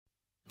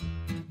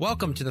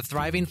Welcome to the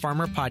Thriving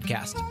Farmer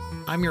Podcast.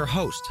 I'm your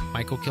host,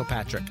 Michael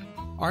Kilpatrick.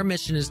 Our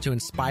mission is to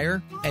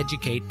inspire,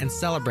 educate, and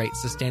celebrate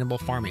sustainable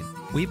farming.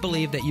 We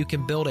believe that you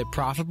can build a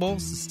profitable,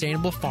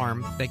 sustainable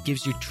farm that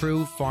gives you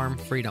true farm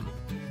freedom.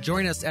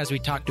 Join us as we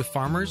talk to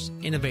farmers,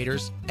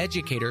 innovators,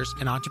 educators,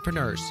 and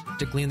entrepreneurs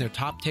to glean their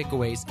top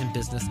takeaways in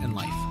business and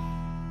life.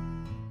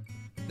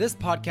 This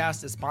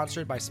podcast is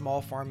sponsored by Small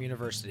Farm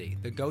University,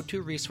 the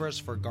go-to resource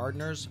for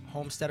gardeners,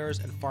 homesteaders,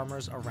 and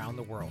farmers around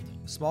the world.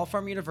 Small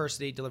Farm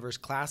University delivers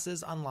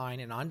classes online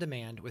and on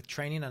demand with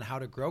training on how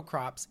to grow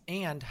crops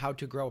and how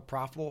to grow a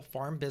profitable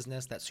farm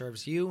business that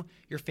serves you,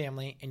 your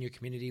family, and your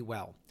community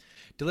well.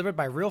 Delivered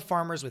by real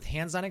farmers with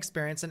hands-on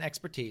experience and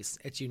expertise,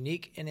 it's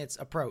unique in its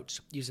approach,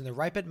 using the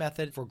RIPET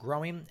method for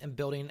growing and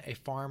building a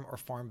farm or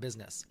farm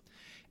business.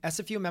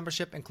 SFU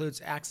membership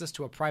includes access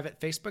to a private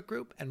Facebook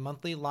group and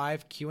monthly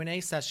live Q&A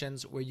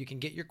sessions where you can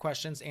get your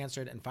questions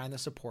answered and find the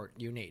support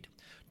you need.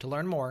 To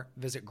learn more,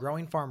 visit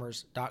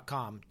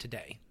growingfarmers.com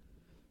today.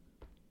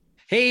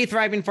 Hey,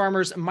 Thriving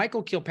Farmers,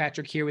 Michael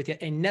Kilpatrick here with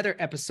yet another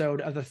episode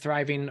of the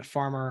Thriving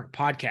Farmer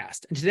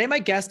Podcast. And today my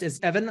guest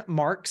is Evan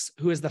Marks,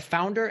 who is the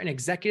founder and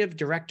executive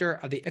director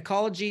of the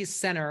Ecology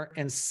Center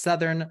in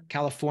Southern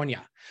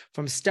California.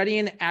 From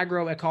studying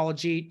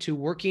agroecology to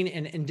working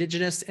in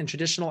indigenous and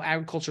traditional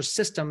agriculture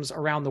systems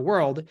around the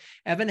world,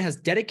 Evan has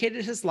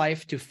dedicated his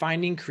life to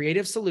finding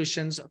creative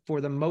solutions for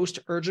the most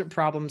urgent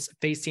problems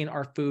facing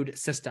our food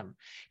system.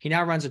 He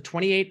now runs a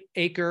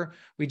 28-acre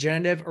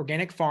regenerative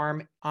organic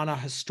farm on a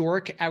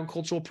historic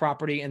agricultural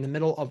property in the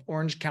middle of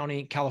Orange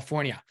County,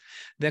 California.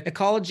 The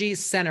Ecology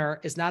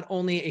Center is not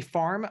only a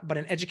farm, but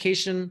an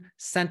education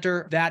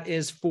center that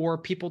is for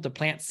people to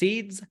plant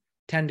seeds,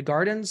 tend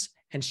gardens,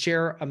 and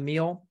share a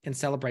meal in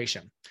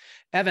celebration.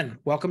 Evan,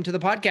 welcome to the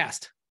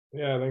podcast.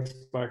 Yeah, thanks,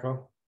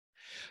 Michael.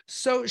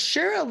 So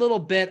share a little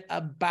bit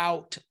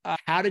about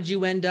how did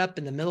you end up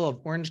in the middle of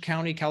Orange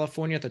County,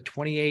 California at the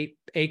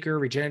 28-acre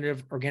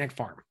regenerative organic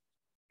farm?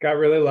 Got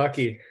really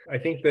lucky. I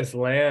think this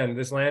land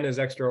is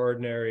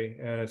extraordinary,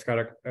 and it's got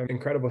an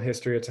incredible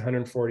history. It's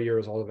 140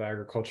 years old of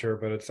agriculture,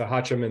 but it's a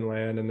Hachiman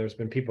land, and there's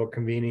been people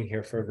convening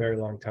here for a very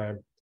long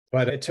time.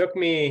 But it took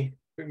me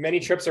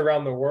many trips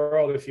around the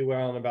world, if you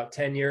will, and about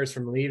 10 years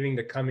from leaving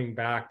to coming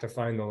back to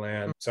find the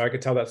land. So I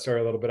could tell that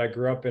story a little bit. I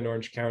grew up in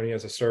Orange County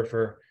as a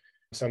surfer.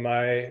 So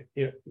my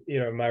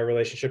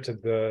relationship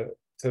to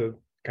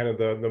kind of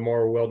the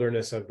more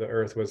wilderness of the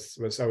earth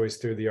was always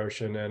through the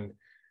ocean. And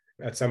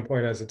at some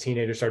point as a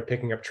teenager, started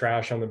picking up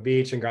trash on the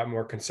beach and got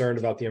more concerned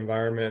about the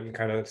environment and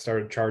kind of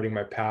started charting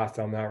my path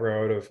on that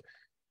road of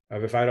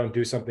if I don't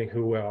do something,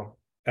 who will?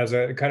 As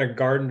I kind of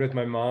gardened with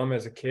my mom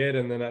as a kid.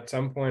 And then at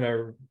some point I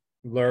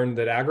learned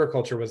that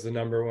agriculture was the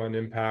number one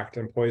impact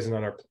and poison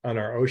on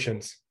our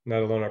oceans,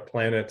 let alone our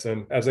planets.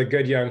 And as a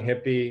good young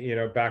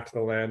hippie, back to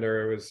the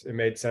lander, it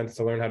made sense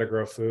to learn how to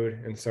grow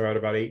food. And so at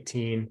about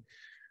 18,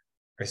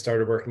 I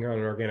started working on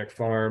an organic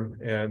farm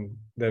and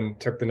then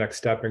took the next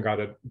step and got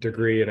a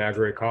degree in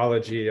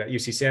agroecology at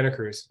UC Santa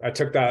Cruz. I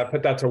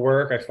put that to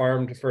work. I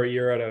farmed for a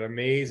year at an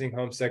amazing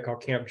homestead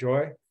called Camp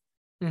Joy.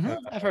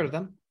 I've heard of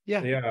them.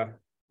 Yeah. Yeah.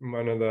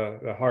 One of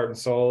the heart and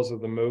souls of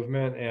the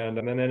movement, and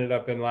then ended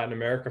up in Latin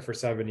America for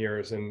 7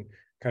 years and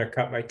kind of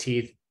cut my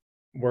teeth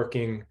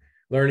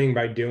learning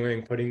by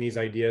doing, putting these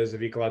ideas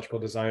of ecological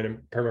design and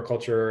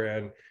permaculture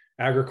and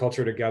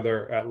agriculture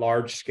together at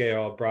large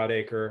scale,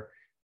 broadacre,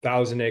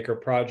 1,000-acre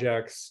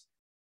projects,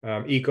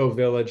 eco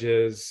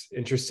villages,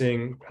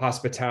 interesting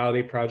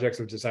hospitality projects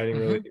of designing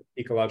really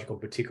ecological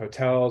boutique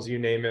hotels, you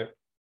name it.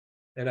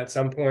 And at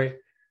some point,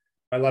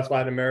 I left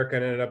Latin America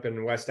and ended up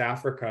in West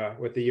Africa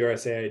with the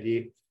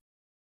USAID.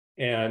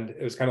 And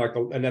it was kind of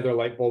like another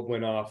light bulb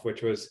went off,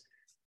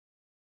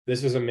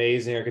 this was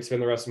amazing. I could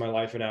spend the rest of my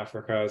life in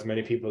Africa, as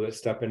many people that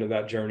step into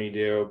that journey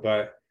do.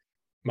 But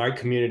my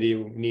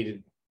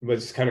community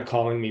was kind of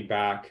calling me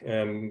back.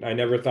 And I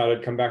never thought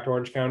I'd come back to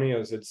Orange County,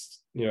 as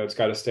it's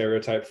got a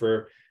stereotype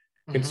for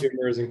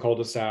consumers and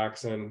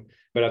cul-de-sacs.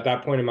 But at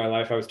that point in my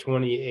life, I was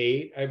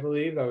 28, I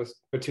believe. That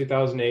was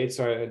 2008.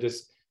 So I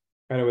just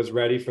kind of was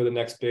ready for the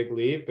next big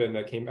leap. And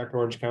I came back to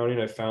Orange County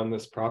and I found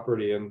this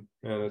property, and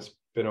it's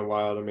been a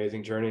wild,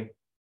 amazing journey.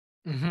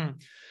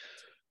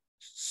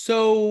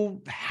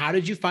 So how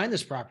did you find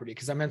this property?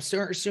 Because I'm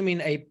assuming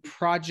a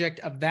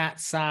property of that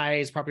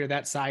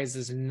size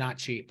is not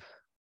cheap.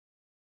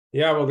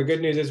 Yeah, well, the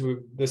good news is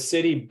the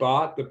city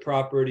bought the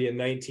property in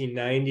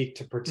 1990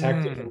 to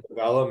protect it from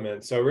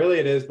development. So really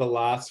it is the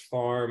last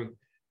farm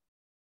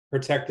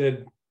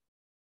protected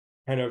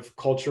kind of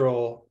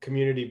cultural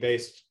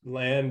community-based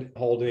land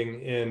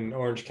holding in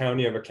Orange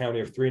County, of a county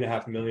of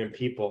 3.5 million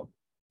people.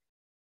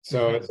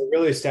 So it's a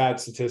really sad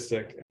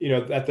statistic.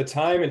 At the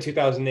time in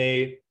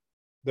 2008,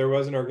 there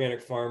was an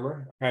organic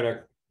farmer kind of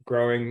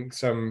growing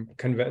some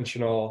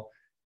conventional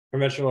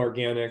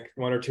organic,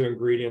 1 or 2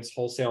 ingredients,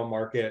 wholesale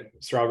market,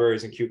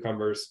 strawberries and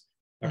cucumbers,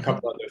 a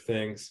couple other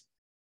things.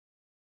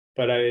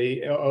 But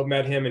I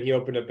met him and he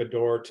opened up a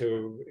door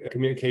to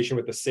communication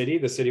with the city.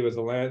 The city was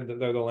they're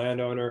the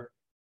landowner.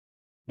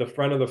 the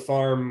front of the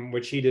farm,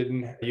 which he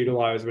didn't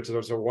utilize, which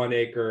was a 1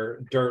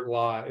 acre dirt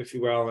lot, if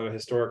you will, in a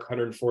historic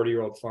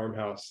 140-year-old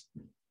farmhouse.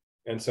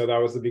 And so that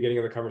was the beginning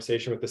of the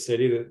conversation with the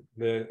city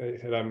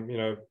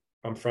that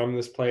I'm from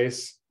this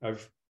place.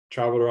 I've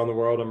traveled around the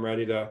world. I'm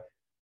ready to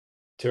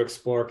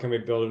explore. Can we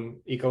build an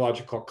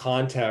ecological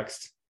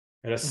context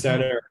and a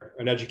center,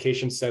 an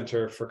education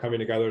center for coming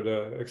together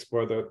to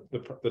explore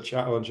the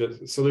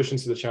challenges,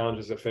 solutions to the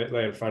challenges that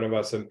lay in front of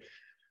us.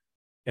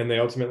 And they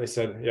ultimately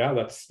said, yeah,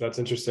 that's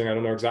interesting. I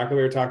don't know exactly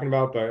what you're talking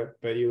about,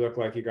 but you look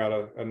like you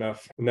got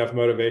enough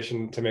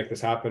motivation to make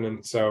this happen.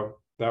 And so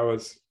that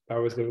was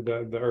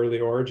the early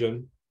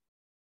origin.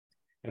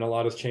 And a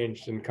lot has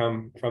changed and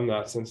come from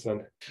that since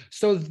then.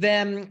 So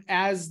then,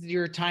 as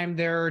your time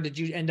there, did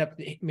you end up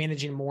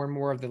managing more and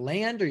more of the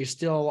land, or are you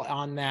still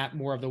on that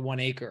more of the 1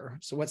 acre?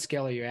 So what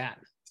scale are you at?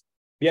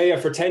 Yeah.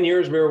 For 10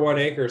 years, we were 1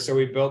 acre. So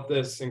we built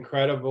this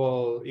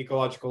incredible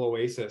ecological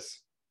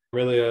oasis,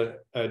 really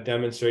a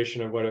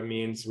demonstration of what it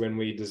means when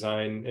we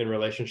design in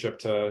relationship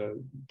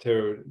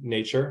to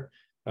nature,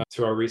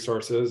 to our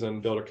resources,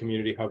 and build a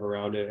community hub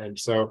around it. And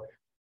so,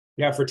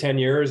 yeah, for 10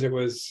 years, it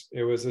was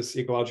this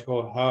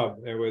ecological hub.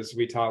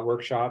 We taught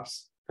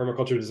workshops,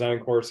 permaculture design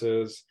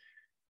courses.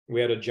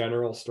 We had a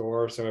general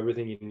store, so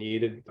everything you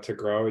needed to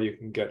grow, you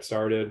can get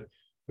started.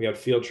 We had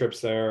field trips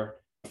there,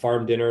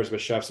 farm dinners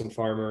with chefs and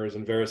farmers,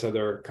 and various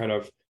other kind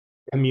of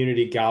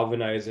community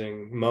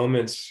galvanizing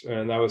moments.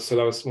 And that was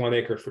 1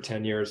 acre for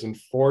 10 years. And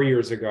 4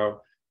 years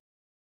ago,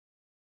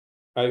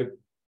 I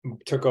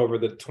took over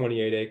the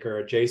 28-acre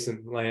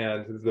adjacent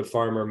land the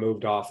farmer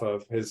moved off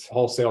of. His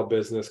wholesale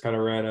business kind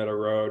of ran out of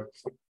road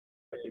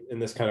in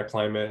this kind of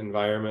climate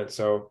environment.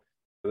 So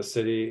the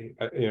city,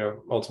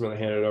 ultimately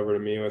handed it over to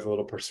me with a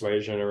little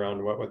persuasion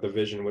around what the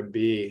vision would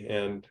be.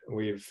 And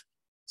we've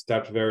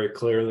stepped very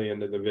clearly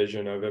into the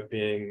vision of it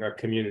being a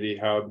community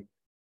hub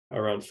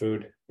around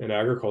food and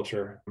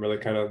agriculture. Really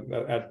kind of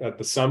at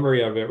the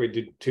summary of it, we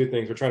did two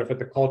things. We're trying to put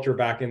the culture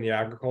back in the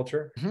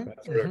agriculture.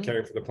 That's sort of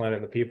caring for the planet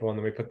and the people. And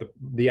then we put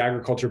the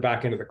agriculture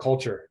back into the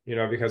culture,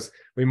 because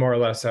we more or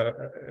less have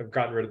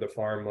gotten rid of the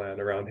farmland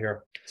around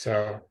here.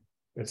 So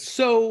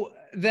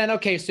then,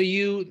 okay, so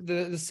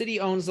the city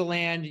owns the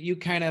land, you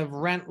kind of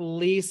rent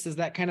lease. Is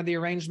that kind of the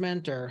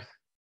arrangement, or?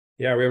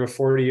 Yeah, we have a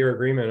 40-year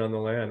agreement on the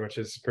land, which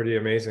is pretty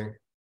amazing.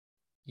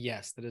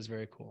 Yes, that is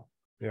very cool.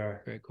 Yeah.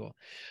 Very cool.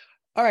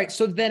 All right.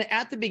 So then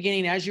at the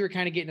beginning, as you were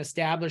kind of getting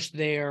established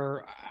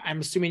there,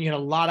 I'm assuming you had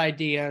a lot of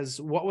ideas.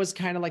 What was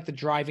kind of like the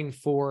driving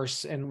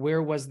force, and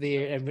where was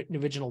the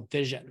original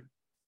vision?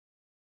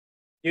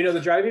 The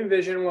driving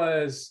vision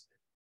was,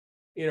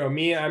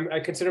 me, I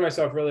consider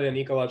myself really an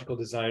ecological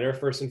designer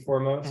first and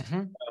foremost,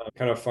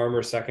 kind of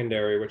farmer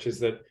secondary, which is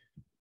that,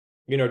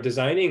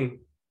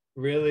 designing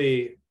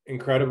really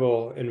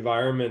incredible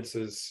environments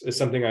is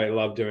something I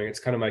love doing.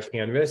 It's kind of my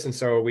canvas. And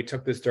so we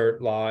took this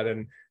dirt lot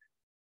and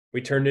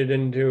we turned it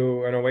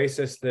into an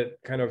oasis that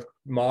kind of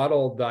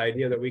modeled the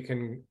idea that we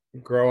can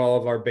grow all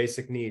of our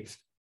basic needs.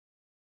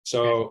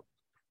 So,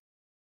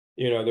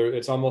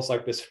 it's almost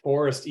like this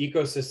forest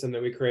ecosystem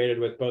that we created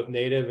with both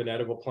native and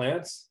edible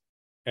plants.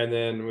 And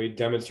then we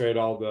demonstrated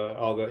all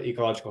the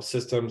ecological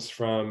systems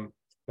from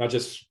not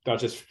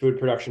just food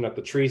production at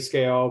the tree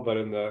scale, but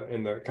in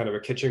the kind of a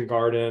kitchen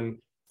garden,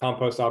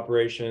 compost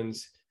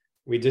operations.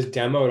 We just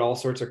demoed all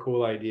sorts of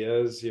cool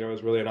ideas. It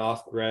was really an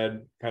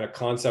off-grid kind of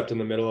concept in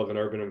the middle of an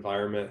urban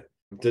environment.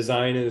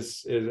 Design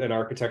is and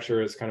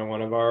architecture is kind of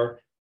one of our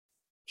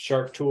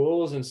sharp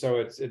tools. And so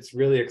it's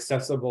really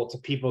accessible to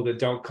people that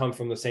don't come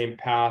from the same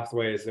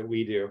pathways that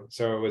we do.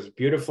 So it was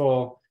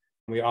beautiful.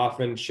 We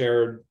often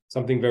shared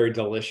something very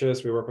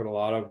delicious. We work with a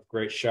lot of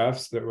great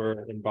chefs that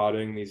were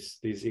embodying these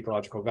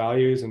ecological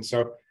values. And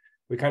so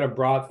we kind of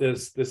brought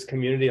this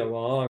community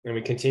along, and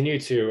we continue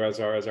to as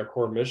our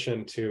core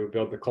mission to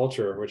build the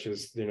culture, which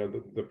is,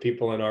 the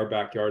people in our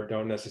backyard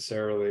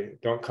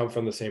don't come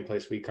from the same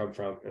place we come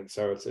from. And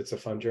so it's a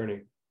fun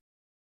journey.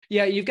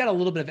 Yeah, you've got a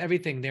little bit of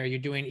everything there. You're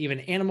doing even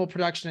animal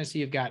production. I see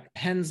you've got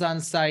hens on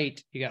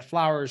site, you got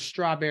flowers,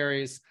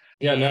 strawberries.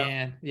 Yeah.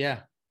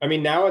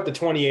 Now at the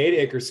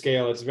 28-acre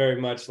scale, it's very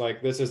much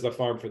like this is the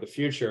farm for the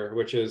future,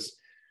 which is,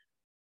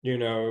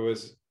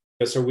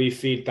 so we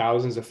feed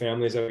thousands of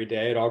families every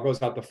day. It all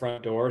goes out the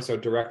front door. So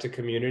direct to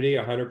community,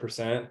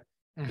 100%.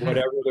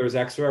 Whatever there's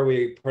extra,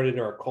 we put it in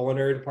our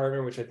culinary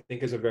department, which I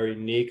think is a very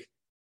unique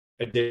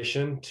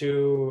addition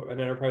to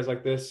an enterprise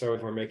like this. So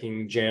if we're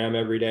making jam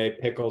every day,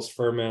 pickles,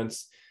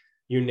 ferments,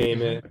 you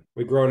name it,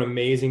 we grow an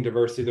amazing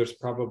diversity. There's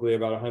probably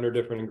about 100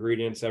 different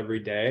ingredients every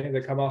day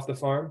that come off the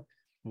farm.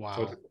 Wow.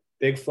 So it's a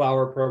big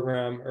flower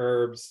program,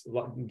 herbs,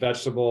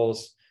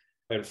 vegetables,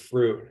 and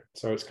fruit.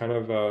 So it's kind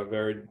of a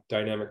very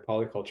dynamic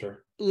polyculture.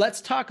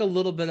 Let's talk a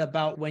little bit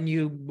about when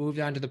you moved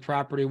onto the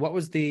property. What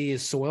was the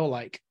soil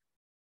like?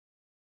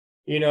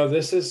 We're in a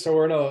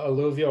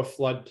alluvial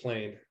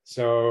floodplain.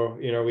 So,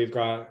 we've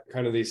got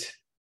kind of these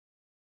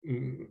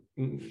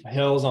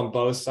hills on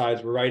both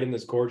sides. We're right in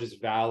this gorgeous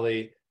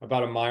valley,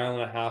 about 1.5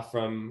 miles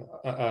from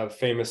a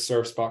famous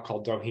surf spot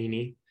called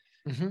Doheny.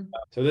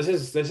 So this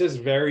is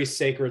very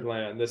sacred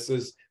land. This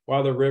is,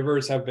 while the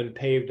rivers have been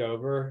paved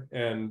over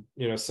and,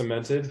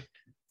 cemented,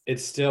 it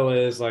still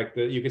is like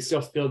you can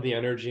still feel the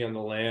energy on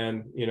the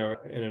land, in a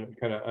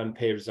kind of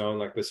unpaved zone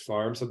like this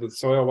farm. So the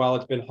soil, while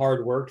it's been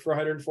hard worked for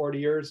 140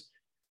 years,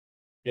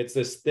 it's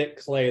this thick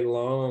clay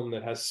loam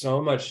that has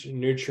so much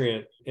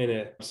nutrient in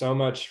it, so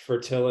much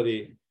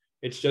fertility.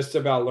 It's just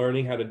about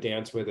learning how to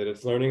dance with it.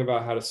 It's learning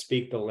about how to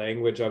speak the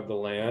language of the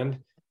land.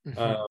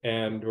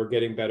 And we're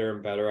getting better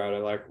and better at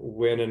it, like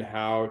when and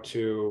how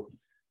to,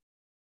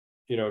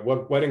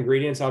 what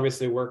ingredients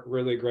obviously work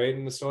really great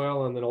in the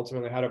soil, and then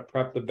ultimately how to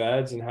prep the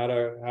beds and how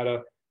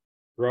to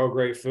grow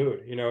great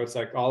food. It's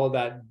like all of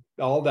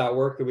that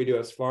work that we do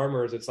as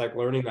farmers. It's like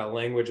learning that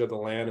language of the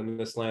land. And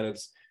this land,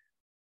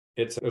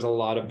 there's a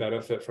lot of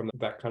benefit from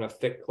that kind of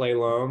thick clay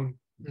loam,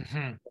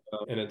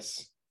 and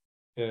it's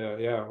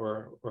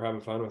we're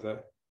having fun with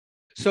it.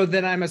 So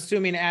then I'm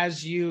assuming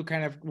as you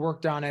kind of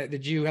worked on it,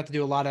 did you have to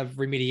do a lot of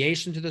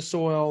remediation to the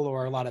soil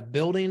or a lot of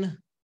building?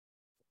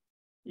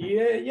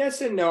 Yeah,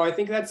 yes and no. I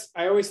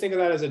always think of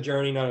that as a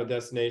journey, not a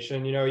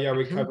destination.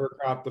 We cover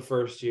crop the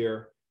first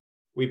year.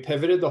 We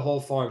pivoted the whole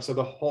farm. So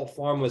the whole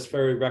farm was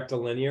very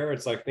rectilinear.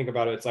 It's like, think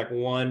about it. It's like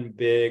one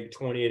big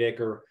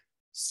 28-acre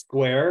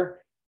square.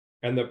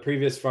 And the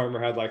previous farmer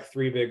had like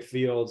 3 big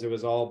fields. It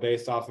was all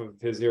based off of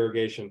his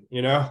irrigation,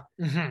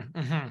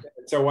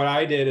 So what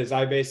I did is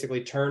I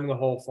basically turned the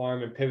whole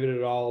farm and pivoted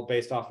it all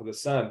based off of the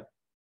sun.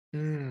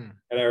 And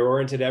I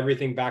oriented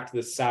everything back to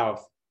the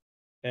south.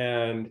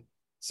 And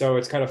so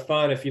it's kind of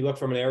fun. If you look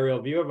from an aerial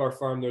view of our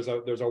farm, there's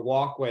a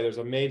walkway. There's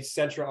a main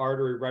central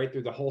artery right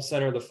through the whole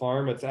center of the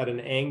farm. It's at an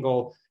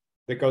angle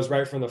that goes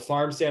right from the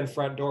farm stand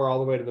front door all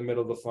the way to the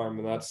middle of the farm.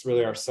 And that's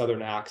really our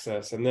southern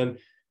access. And then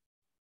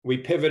we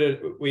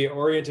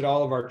oriented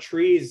all of our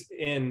trees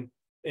in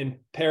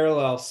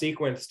parallel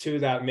sequence to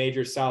that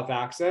major south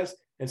axis.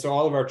 And so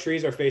all of our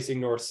trees are facing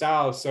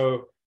north-south.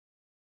 So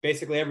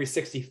basically every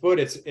 60 foot,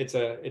 it's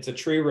a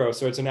tree row.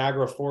 So it's an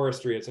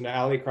agroforestry, it's an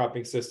alley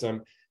cropping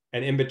system.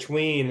 And in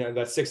between that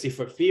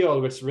 60-foot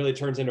field, which really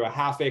turns into a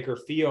half-acre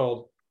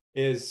field,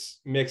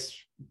 is mixed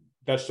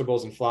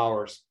vegetables and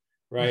flowers,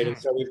 right? And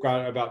so we've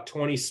got about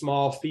 20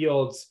 small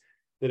fields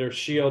that are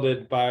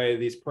shielded by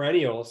these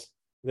perennials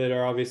that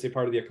are obviously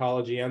part of the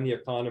ecology and the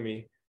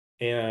economy.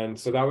 And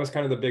so that was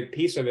kind of the big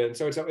piece of it. And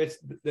so it's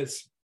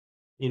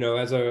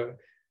as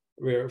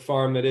a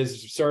farm that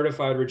is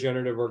certified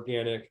regenerative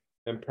organic,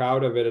 I'm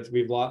proud of it.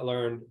 We've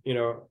learned,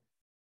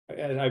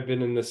 and I've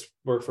been in this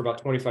work for about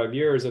 25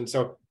 years. And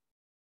so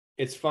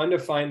it's fun to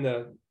find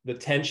the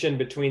tension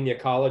between the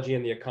ecology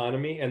and the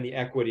economy and the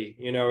equity.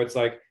 It's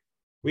like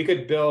we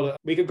could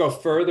go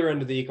further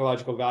into the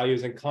ecological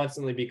values and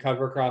constantly be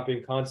cover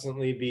cropping,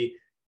 constantly be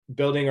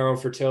building our own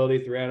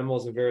fertility through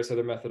animals and various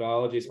other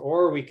methodologies,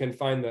 or we can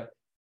find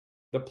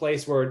the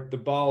place where the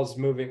ball's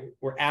moving,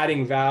 we're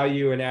adding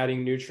value and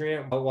adding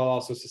nutrient while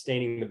also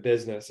sustaining the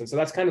business. And so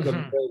that's kind of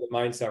the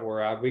mindset we're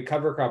at. We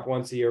cover crop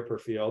once a year per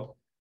field,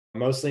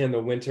 mostly in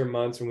the winter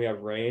months when we have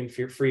rain,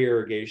 free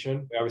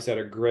irrigation. We obviously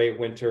had a great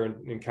winter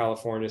in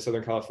California,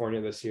 Southern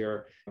California this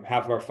year.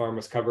 Half of our farm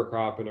was cover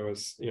crop, and it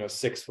was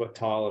 6 foot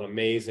tall and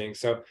amazing.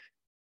 So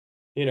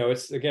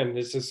it's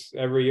just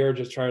every year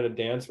just trying to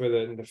dance with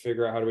it and to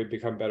figure out how do we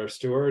become better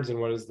stewards and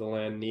what does the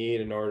land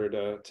need in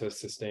order to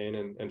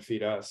sustain and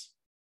feed us.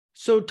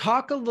 So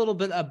talk a little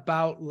bit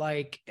about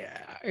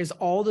is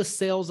all the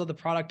sales of the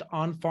product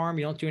on farm?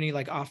 You don't do any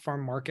off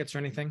farm markets or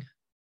anything?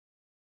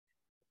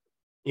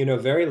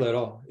 Very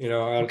little,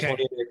 out of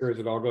 28 acres,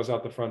 it all goes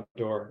out the front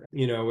door,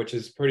 which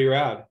is pretty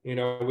rad.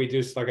 We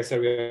do, like I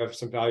said, we have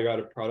some value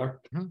added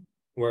product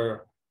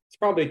where it's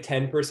probably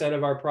 10%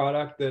 of our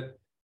product that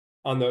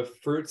on the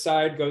fruit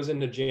side goes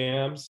into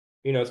jams.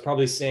 It's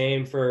probably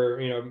same for,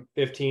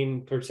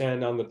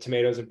 15% on the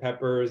tomatoes and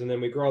peppers. And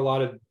then we grow a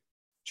lot of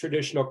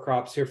traditional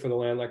crops here for the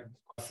land, like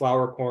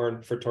flour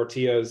corn for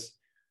tortillas,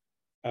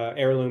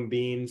 heirloom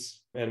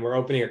beans. And we're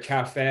opening a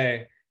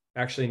cafe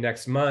actually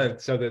next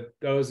month so that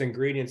those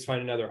ingredients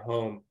find another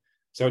home.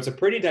 So it's a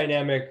pretty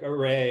dynamic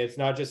array. It's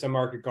not just a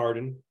market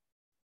garden,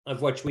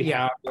 of which we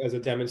have as a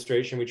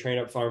demonstration. We train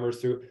up farmers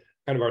through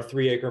kind of our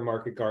 3-acre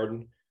market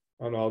garden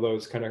on all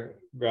those kind of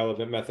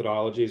relevant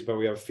methodologies, but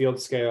we have field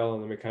scale,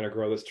 and then we kind of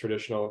grow this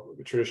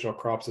traditional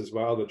crops as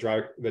well,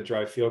 the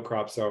dry field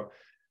crops. So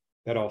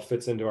that all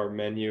fits into our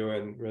menu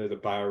and really the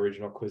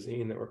bioregional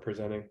cuisine that we're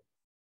presenting.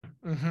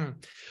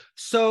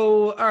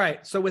 So, all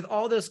right. So with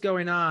all this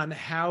going on,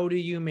 how do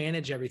you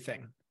manage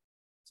everything?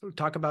 So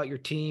talk about your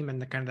team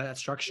and the kind of that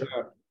structure.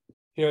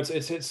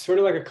 It's sort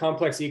of like a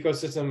complex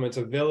ecosystem. It's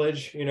a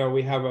village.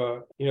 We have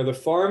the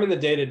farm and the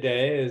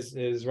day-to-day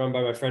is run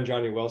by my friend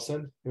Johnny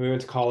Wilson. We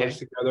went to college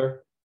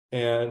together.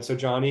 And so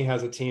Johnny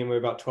has a team of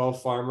about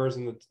 12 farmers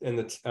on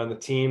the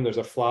team. There's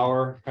a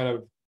flower kind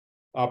of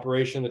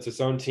operation that's its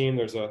own team.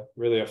 There's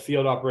really a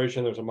field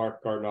operation. There's a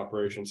market garden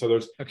operation. So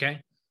there's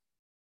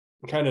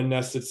kind of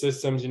nested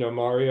systems.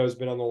 Mario's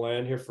been on the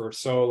land here for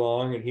so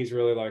long, and he's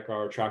really like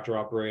our tractor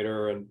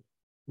operator. And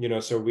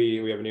So we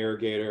have an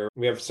irrigator,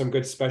 we have some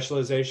good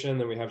specialization,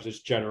 then we have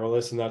just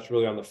generalists, and that's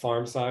really on the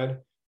farm side.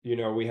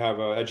 We have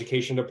an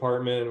education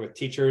department with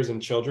teachers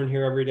and children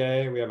here every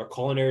day. We have a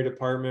culinary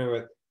department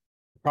with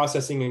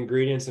processing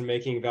ingredients and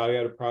making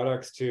value-added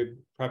products to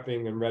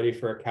prepping and ready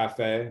for a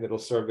cafe that'll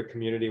serve the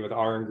community with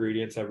our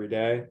ingredients every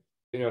day.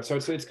 So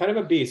it's kind of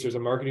a beast. There's a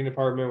marketing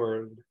department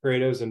where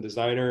creatives and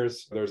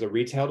designers. There's a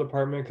retail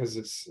department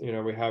because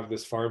we have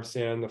this farm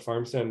stand. The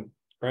farm stand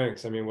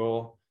cranks. I mean,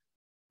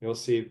 you'll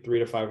see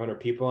 300 to 500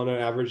 people on an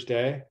average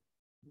day.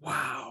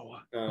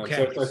 Wow. Okay.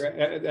 So it's like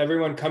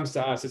everyone comes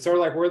to us. It's sort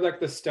of like we're like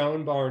the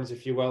Stone Barns,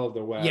 if you will, of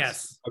the West.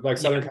 Yes. Of like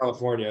Southern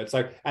California. It's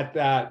like at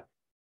that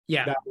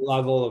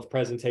level of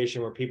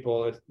presentation where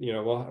people,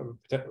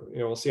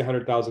 we'll see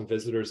 100,000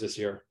 visitors this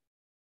year.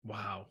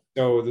 Wow.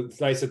 So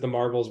it's nice that the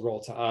marbles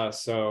roll to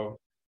us. So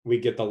we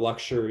get the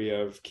luxury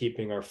of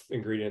keeping our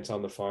ingredients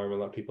on the farm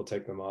and let people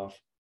take them off.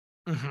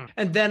 Mm-hmm.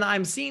 And then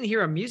I'm seeing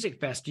here a music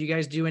fest. Do you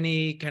guys do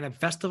any kind of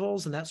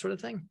festivals and that sort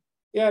of thing?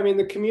 Yeah, I mean,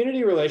 the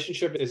community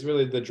relationship is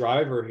really the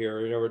driver here.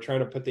 We're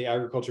trying to put the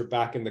agriculture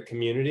back in the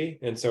community.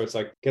 And so it's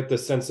like get the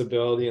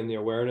sensibility and the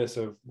awareness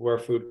of where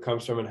food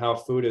comes from and how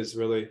food is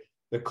really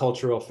the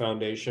cultural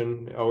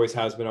foundation, always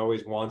has been,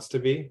 always wants to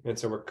be. And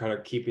so we're kind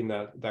of keeping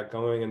that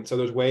going. And so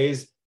there's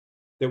ways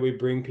that we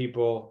bring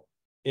people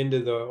into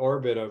the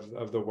orbit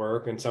of the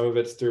work. And some of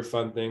it's through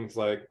fun things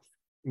like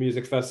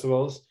music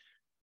festivals.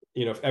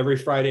 Every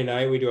Friday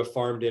night we do a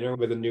farm dinner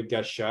with a new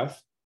guest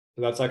chef.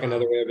 So that's like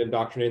another way of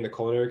indoctrinating the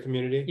culinary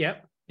community.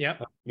 Yep.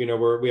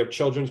 We have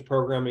children's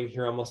programming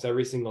here almost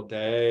every single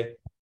day.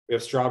 We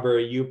have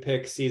strawberry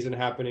U-Pick season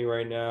happening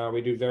right now.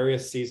 We do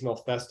various seasonal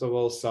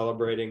festivals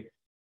celebrating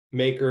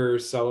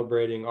makers,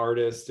 celebrating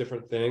artists,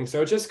 different things.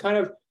 So it's just kind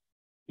of,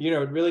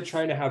 really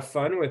trying to have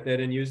fun with it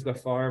and use the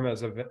farm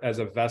as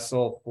a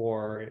vessel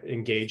for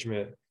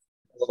engagement.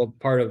 A little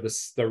part of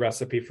the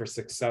recipe for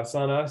success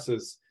on us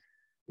is,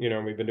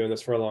 we've been doing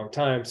this for a long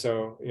time.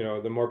 So,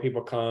 the more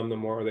people come, the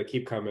more they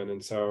keep coming.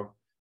 And so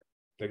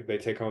they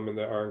take home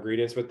our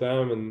ingredients with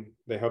them, and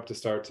they hope to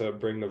start to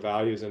bring the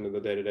values into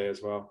the day-to-day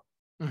as well.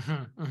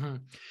 Mm-hmm, mm-hmm.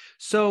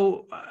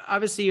 So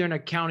obviously you're in a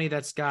county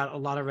that's got a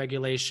lot of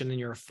regulation in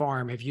your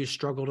farm. Have you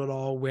struggled at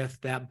all with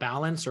that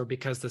balance, or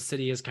because the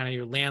city is kind of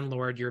your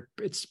landlord,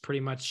 it's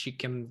pretty much you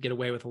can get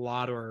away with a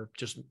lot or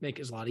just make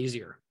it a lot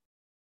easier?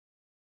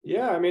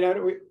 Yeah, I mean,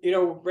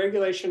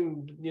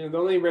 regulation, the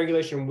only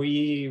regulation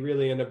we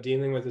really end up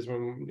dealing with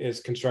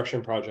is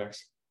construction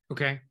projects.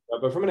 Okay.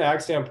 But from an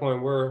ag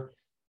standpoint, we're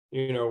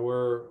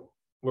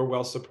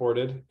well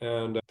supported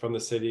and from the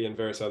city and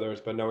various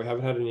others, but no, we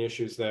haven't had any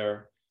issues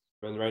there.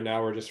 And right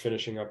now we're just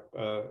finishing up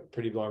a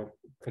pretty long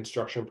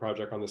construction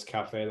project on this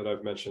cafe that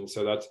I've mentioned.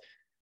 So those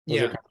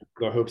are kind of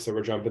the hoops that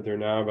we're jumping through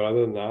now. But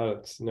other than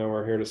that,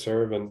 we're here to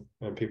serve, and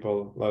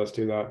people let us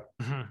do that.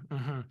 Mm-hmm,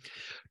 mm-hmm.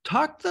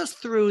 Talk us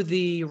through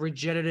the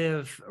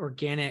regenerative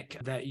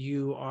organic that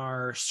you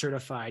are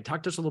certified.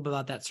 Talk to us a little bit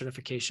about that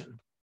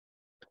certification.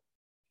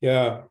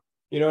 Yeah.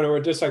 And I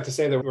would just like to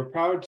say that we're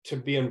proud to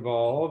be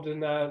involved in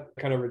that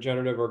kind of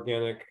regenerative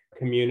organic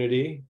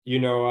community.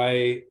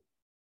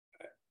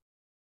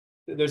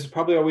 There's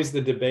probably always the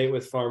debate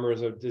with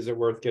farmers of, is it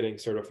worth getting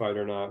certified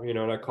or not?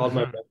 And I called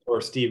my mentor,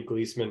 Steve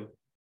Gleesman.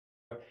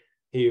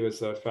 He was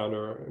the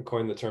founder and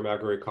coined the term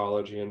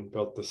agroecology and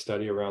built the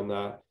study around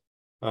that.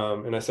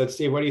 And I said,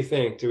 Steve, what do you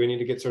think? Do we need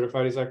to get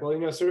certified? He's like,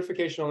 well,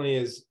 certification only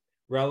is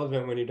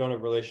relevant when you don't have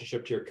a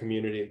relationship to your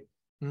community.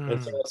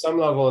 And so at some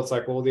level, it's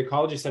like, well, the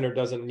Ecology Center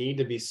doesn't need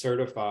to be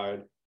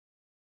certified.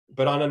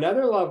 But on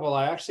another level,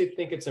 I actually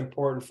think it's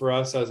important for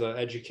us as an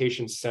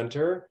education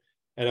center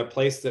and a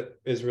place that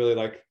is really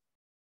like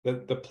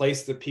the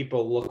place that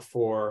people look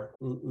for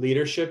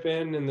leadership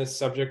in this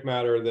subject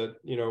matter, that,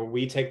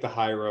 we take the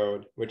high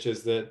road, which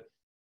is that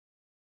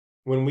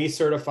when we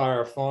certify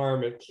our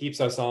farm, it keeps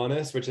us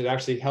honest, which it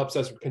actually helps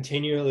us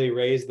continually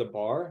raise the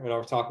bar. And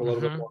I'll talk a little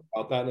bit more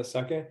about that in a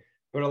second.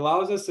 But it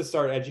allows us to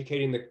start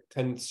educating the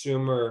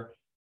consumer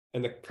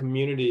and the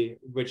community,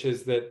 which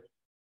is that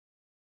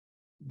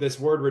this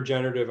word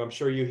regenerative, I'm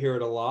sure you hear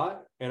it a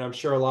lot, and I'm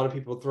sure a lot of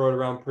people throw it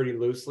around pretty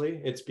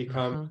loosely. It's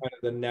become kind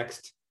of the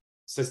next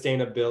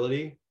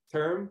sustainability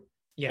term.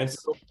 Yes. And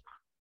so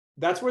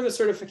that's where the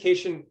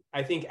certification,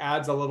 I think,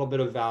 adds a little bit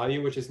of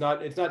value, which is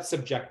it's not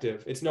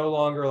subjective. It's no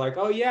longer like,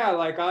 oh yeah,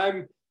 like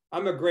I'm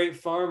a great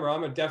farmer.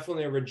 I'm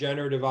definitely a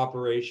regenerative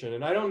operation.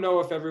 And I don't know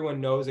if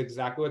everyone knows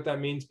exactly what that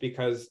means,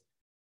 because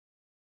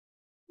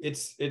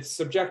it's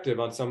subjective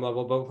on some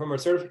level. But from a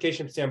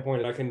certification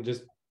standpoint, I can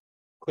just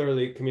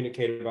clearly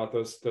communicate about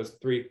those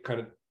three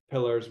kind of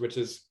pillars, which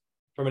is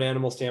from an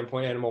animal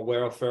standpoint, animal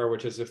welfare,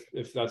 which is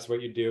if that's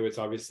what you do, it's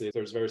obviously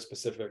there's very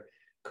specific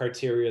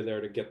criteria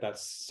there to get that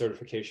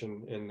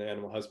certification in the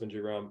animal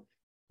husbandry realm.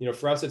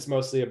 For us, it's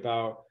mostly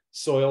about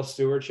soil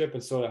stewardship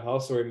and soil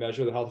health. So we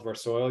measure the health of our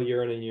soil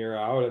year in and year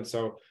out. And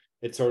so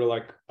it's sort of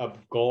like a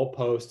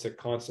goalpost to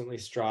constantly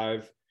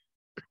strive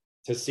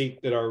to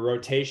seek that our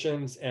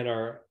rotations and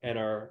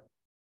our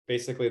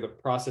basically the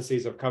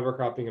processes of cover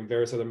cropping and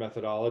various other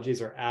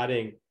methodologies are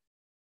adding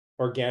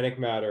organic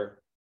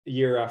matter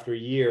year after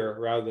year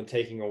rather than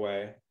taking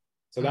away.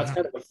 So that's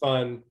kind of a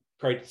fun,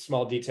 quite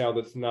small detail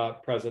that's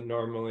not present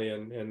normally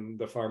in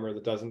the farmer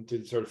that doesn't do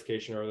the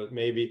certification, or that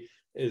maybe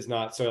is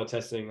not soil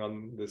testing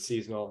on the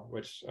seasonal,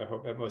 which I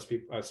hope that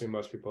I assume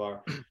most people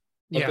are.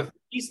 But the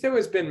piece that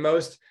has been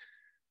most,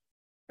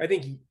 I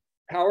think,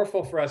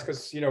 powerful for us,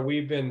 because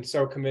we've been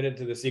so committed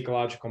to this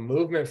ecological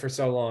movement for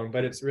so long,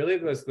 but it's really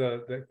was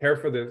the care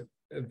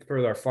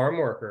for our farm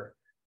worker,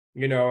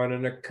 and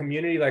in a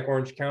community like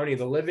Orange County,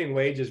 the living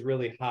wage is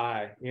really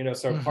high,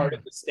 so part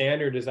of the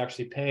standard is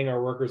actually paying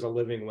our workers a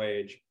living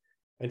wage.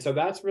 And so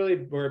that's really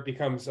where it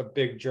becomes a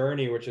big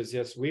journey, which is,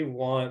 yes, we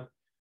want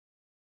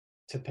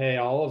to pay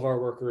all of our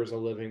workers a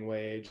living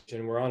wage,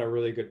 and we're on a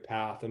really good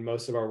path. And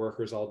most of our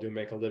workers all do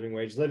make a living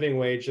wage. Living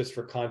wage, just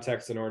for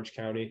context, in Orange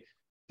County,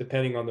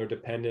 depending on their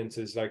dependents,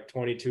 is like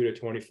 $22 to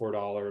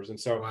 $24. And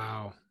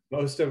so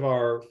most of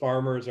our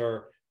farmers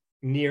are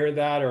near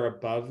that or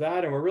above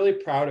that. And we're really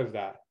proud of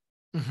that.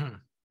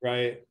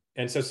 Right.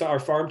 And so our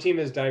farm team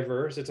is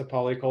diverse. It's a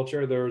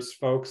polyculture. There's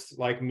folks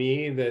like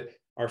me that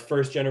are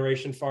first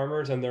generation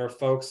farmers, and there are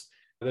folks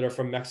that are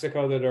from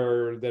Mexico that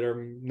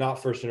are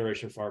not first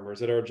generation farmers,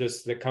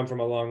 that come from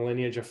a long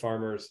lineage of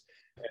farmers.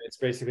 And it's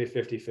basically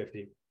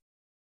 50-50.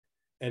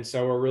 And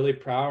so we're really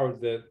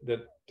proud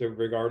that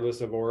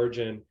regardless of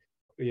origin,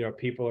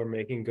 people are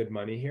making good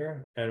money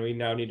here, and we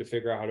now need to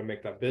figure out how to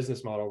make that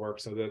business model work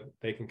so that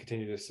they can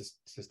continue to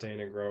sustain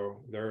and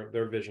grow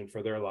their vision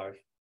for their life.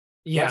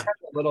 Yeah. That's kind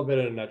of a little bit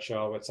in a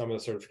nutshell what some of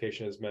the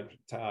certification is meant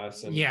to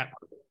us, and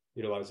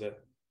utilize it.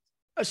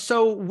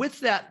 So with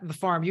that, the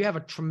farm, you have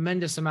a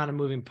tremendous amount of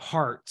moving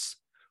parts.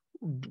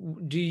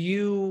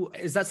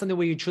 Is that something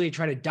where you truly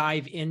try to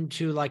dive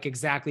into, like,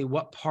 exactly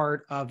what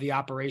part of the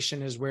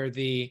operation is where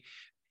the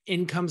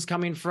income's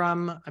coming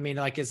from? I mean,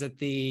 like, is it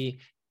the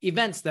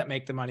events that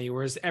make the money,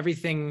 or is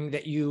everything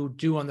that you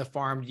do on the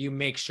farm, you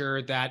make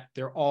sure that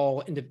they're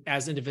all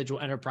as individual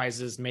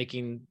enterprises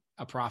making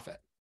a profit?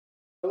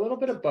 A little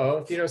bit of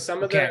both.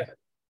 Some of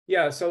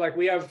so like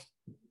we have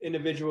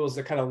individuals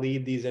that kind of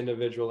lead these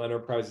individual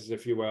enterprises,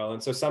 if you will.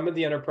 And so some of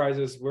the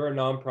enterprises, we're a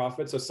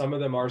nonprofit, so some of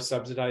them are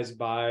subsidized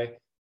by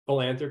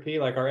philanthropy,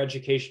 like our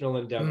educational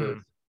endeavors.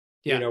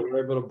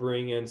 We're able to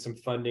bring in some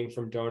funding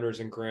from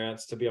donors and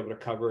grants to be able to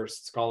cover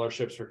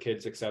scholarships for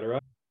kids, et cetera.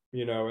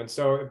 And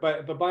so,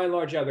 but by and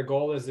large, the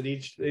goal is that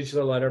each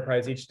little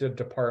enterprise, each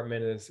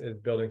department is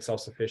building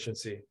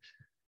self-sufficiency.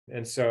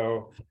 And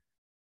so,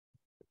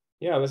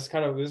 this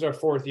is our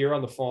 4th year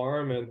on the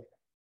farm, and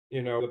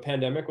the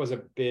pandemic was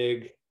a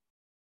big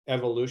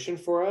evolution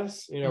for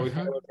us. We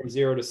kind of went from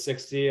 0 to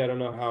 60. I don't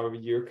know how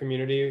your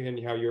community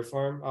and how your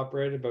farm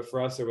operated, but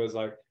for us, it was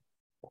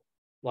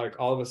like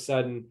all of a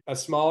sudden, a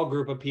small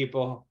group of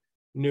people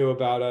knew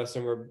about us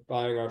and were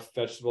buying our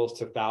vegetables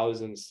to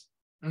thousands.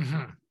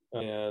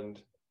 And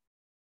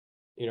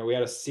we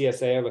had a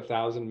CSA of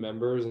 1,000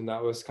 members, and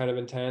that was kind of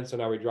intense. So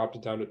now we dropped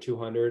it down to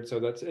 200. So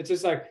it's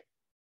just like,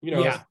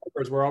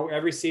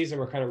 every season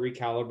we're kind of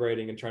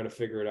recalibrating and trying to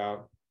figure it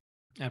out.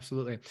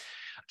 Absolutely.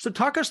 So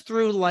talk us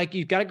through, like,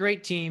 you've got a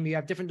great team, you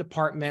have different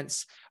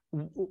departments.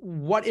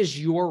 What is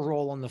your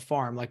role on the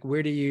farm? Like,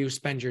 where do you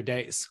spend your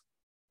days?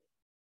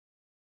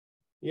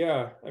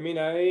 Yeah. I mean,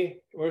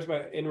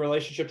 in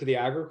relationship to the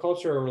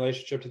agriculture or in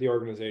relationship to the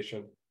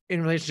organization?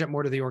 In relationship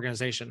more to the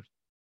organization.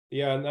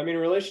 Yeah. I mean, in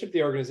relationship to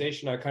the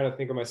organization, I kind of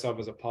think of myself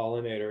as a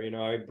pollinator.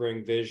 I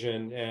bring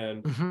vision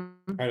and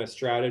kind of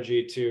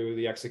strategy to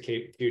the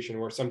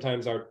execution, where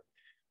sometimes our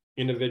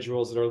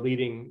individuals that are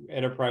leading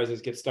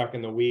enterprises get stuck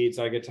in the weeds.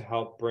 I get to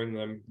help bring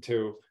them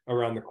to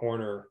around the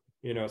corner,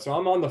 so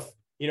I'm on the,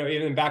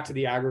 even back to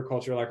the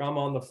agriculture, like I'm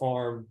on the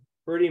farm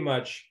pretty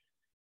much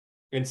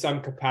in some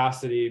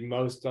capacity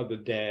most of the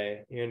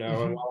day, and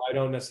while I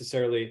don't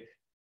necessarily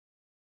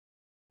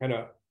kind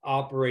of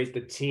operate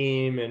the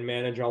team and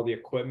manage all the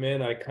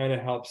equipment, I kind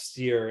of help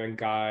steer and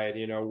guide,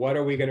 what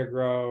are we going to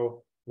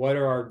grow? What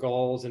are our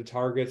goals and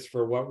targets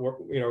for what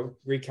we're,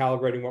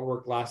 recalibrating what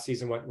worked last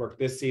season, what worked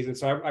this season.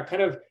 So I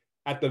kind of,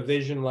 at the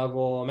vision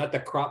level, I'm at the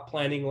crop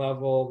planning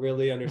level,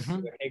 really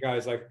understand, hey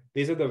guys, like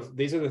these are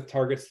the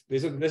targets.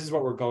 This is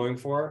what we're going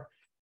for,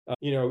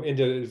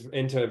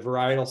 into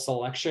varietal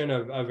selection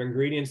of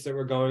ingredients that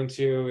we're going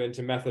to,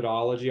 into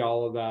methodology,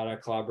 all of that. I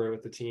collaborate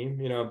with the team,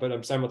 but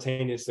I'm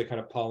simultaneously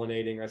kind of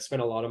pollinating. I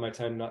spend a lot of my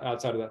time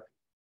outside of the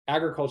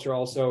agriculture,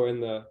 also in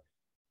the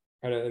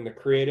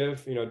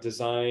creative,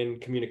 design,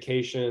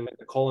 communication,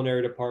 the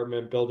culinary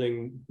department,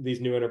 building these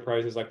new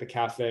enterprises. Like the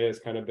cafe has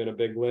kind of been a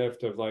big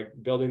lift of like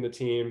building the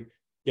team,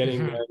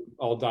 getting them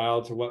all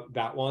dialed to what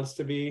that wants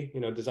to be,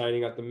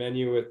 designing out the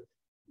menu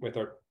with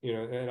our,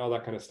 and all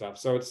that kind of stuff.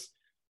 So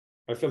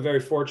I feel very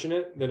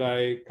fortunate that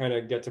I kind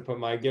of get to put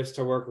my gifts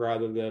to work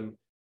rather than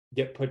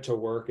get put to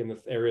work in the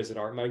areas that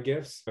aren't my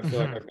gifts. I feel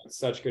like I've got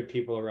such good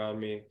people around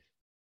me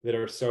that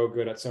are so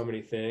good at so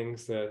many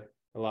things that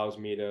allows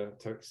me to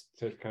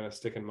kind of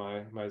stick in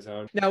my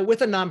zone. Now,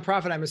 with a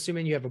nonprofit, I'm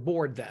assuming you have a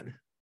board then.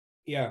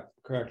 Yeah,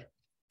 correct.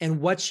 And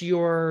what's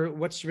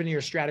been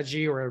your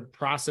strategy or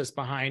process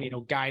behind,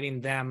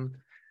 guiding them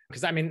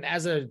Because I mean,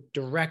 as a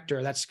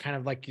director, that's kind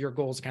of like your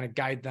goal is to kind of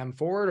guide them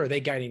forward, or are they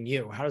guiding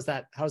you? How's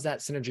that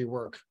synergy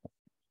work?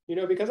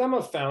 Because I'm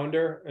a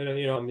founder and,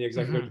 I'm the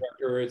executive Mhm.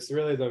 director, it's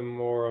really the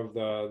more of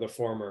the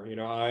former.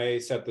 I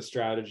set the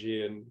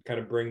strategy and kind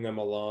of bring them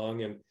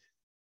along. And,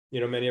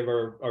 many of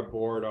our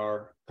board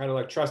are kind of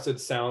like trusted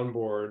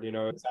soundboard.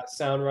 Does that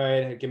sound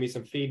right? Give me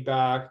some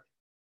feedback.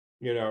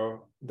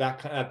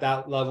 That at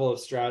that level of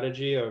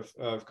strategy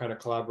of kind of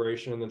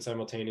collaboration, and then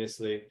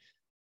simultaneously,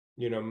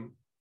 you know,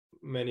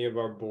 many of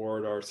our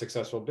board are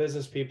successful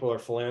business people or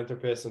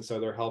philanthropists, and so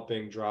they're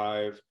helping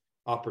drive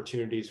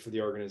opportunities for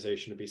the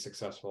organization to be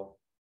successful.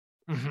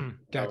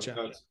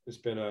 Gotcha.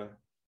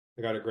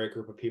 I got a great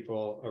group of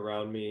people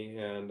around me,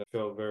 and I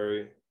feel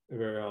very,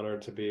 very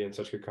honored to be in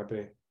such good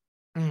company.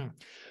 Mhm.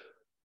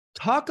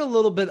 Talk a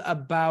little bit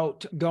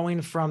about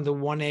going from the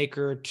 1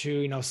 acre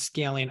to,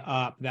 scaling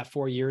up that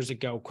 4 years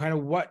ago. Kind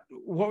of what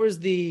was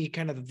the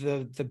kind of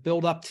the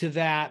build up to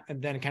that?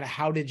 And then kind of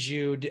how did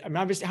you, I mean,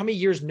 obviously, how many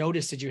years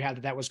notice did you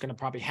have that was going to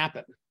probably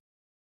happen?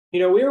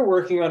 We were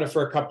working on it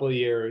for a couple of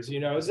years.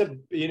 It was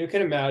you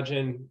can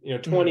imagine,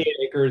 28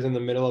 acres in the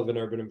middle of an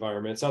urban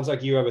environment. It sounds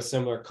like you have a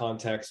similar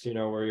context, and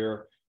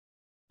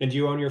do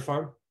you own your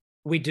farm?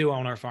 We do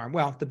own our farm.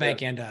 Well, the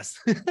bank and us.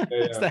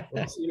 Yeah.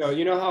 Well,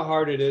 you know how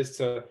hard it is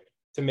to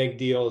make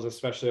deals,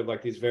 especially of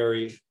like these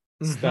very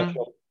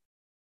special,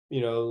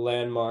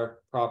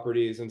 landmark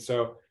properties. And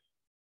so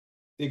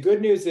the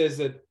good news is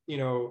that,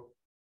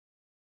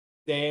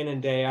 day in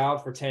and day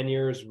out for 10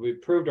 years,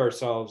 we've proved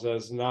ourselves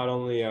as not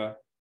only an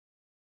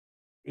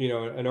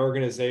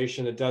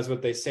organization that does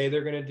what they say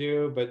they're going to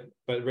do, but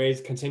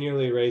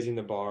continually raising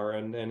the bar,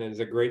 and is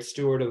a great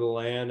steward of the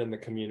land and the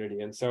community.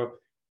 And so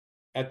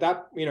at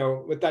that,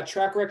 with that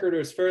track record, it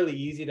was fairly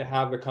easy to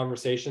have the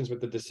conversations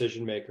with the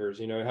decision makers.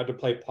 I had to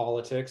play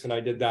politics, and I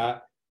did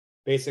that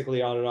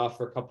basically on and off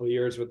for a couple of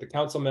years with the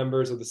council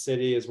members of the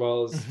city, as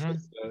well as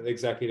the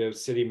executive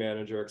city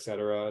manager, et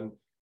cetera, and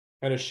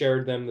kind of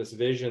shared them this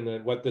vision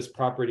that what this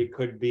property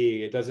could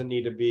be. It doesn't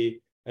need to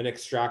be an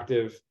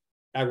extractive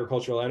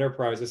agricultural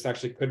enterprise. This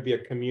actually could be a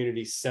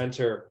community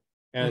center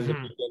and the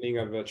beginning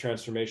of a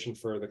transformation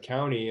for the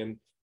county. And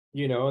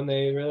and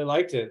they really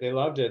liked it. They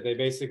loved it. They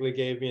basically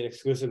gave me an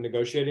exclusive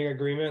negotiating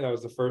agreement. That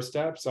was the first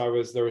step. So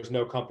there was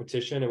no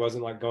competition. It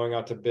wasn't like going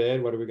out to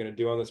bid. What are we going to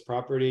do on this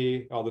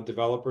property? All the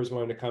developers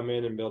wanted to come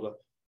in and build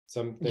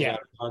something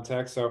out of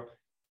context. So,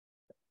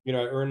 I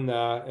earned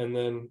that, and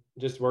then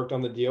just worked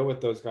on the deal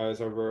with those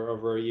guys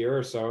over a year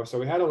or so. So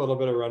we had a little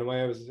bit of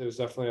runway. It was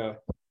definitely a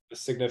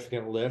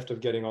significant lift of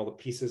getting all the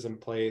pieces in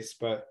place.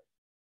 But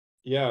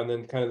yeah, and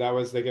then kind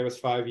of they gave us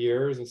 5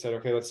 years and said,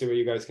 okay, let's see what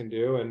you guys can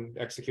do and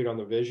execute on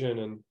the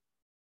vision.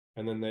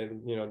 And then they,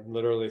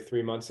 literally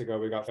 3 months ago,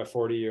 we got a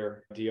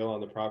 40-year deal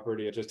on the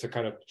property, just to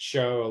kind of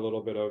show a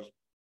little bit of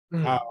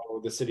how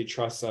the city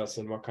trusts us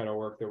and what kind of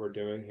work that we're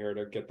doing here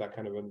to get that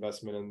kind of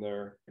investment in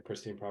their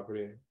pristine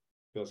property.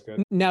 Feels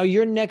good. Now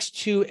you're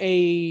next to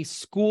a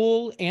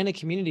school and a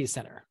community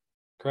center.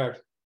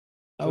 Correct.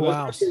 So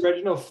wow. That's the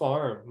original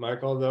farm,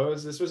 Michael.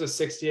 This was a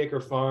 60-acre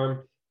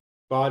farm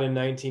bought in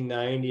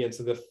 1990. And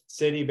so the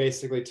city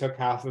basically took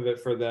half of it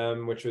for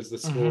them, which was the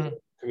school,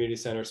 community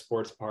center,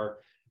 sports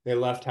park. They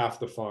left half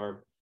the farm.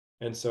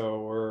 And so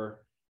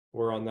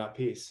we're on that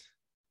piece.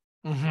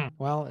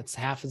 Well, it's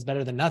half is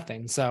better than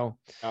nothing. So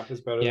half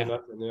is better than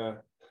nothing.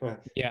 Yeah.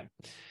 Yeah.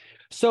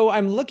 So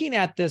I'm looking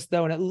at this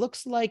though, and it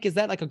looks like, is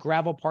that like a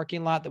gravel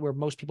parking lot where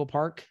most people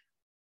park?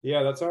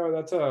 Yeah, that's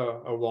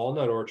a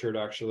walnut orchard,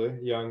 actually,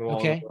 young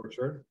walnut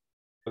orchard.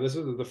 This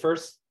was the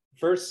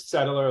first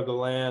settler of the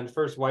land,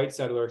 first white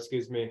settler,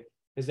 excuse me.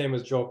 His name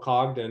was Joel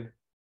Cogden.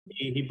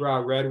 He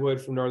brought redwood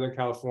from Northern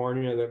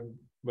California that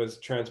was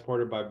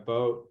transported by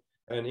boat,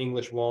 and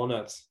English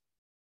walnuts.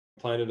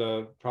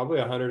 Planted probably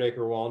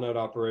 100-acre walnut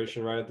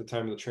operation right at the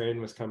time the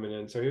train was coming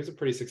in. So he was a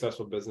pretty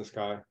successful business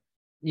guy.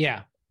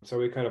 Yeah. So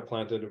we kind of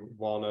planted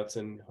walnuts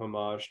in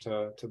homage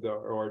to the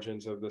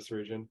origins of this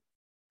region.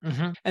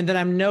 And then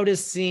I'm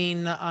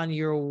noticing on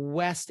your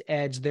west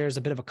edge, there's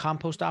a bit of a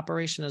compost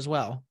operation as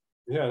well.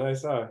 Yeah,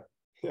 nice.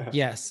 Yeah.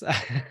 Yes.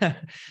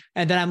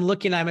 And then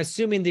I'm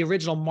assuming the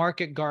original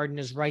market garden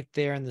is right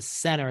there in the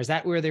center. Is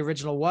that where the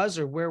original was,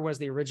 or where was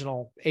the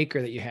original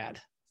acre that you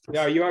had?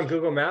 Yeah, are you on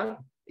Google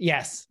Maps?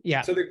 Yes.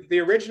 Yeah. So the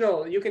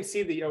original, you can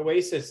see the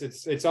oasis.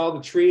 It's all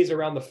the trees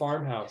around the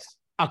farmhouse.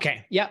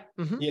 Okay. Yeah.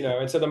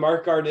 And so the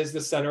market garden is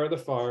the center of the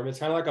farm. It's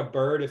kind of like a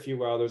bird, if you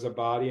will. There's a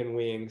body and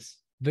wings.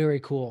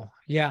 Very cool.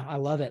 Yeah, I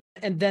love it.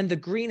 And then the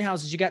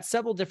greenhouses, you got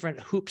several different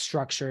hoop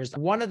structures.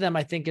 One of them,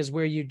 I think, is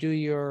where you do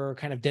your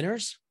kind of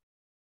dinners.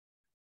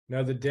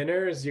 No, the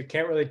dinners, you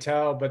can't really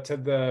tell, but to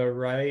the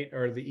right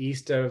or the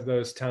east of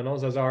those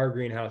tunnels, those are our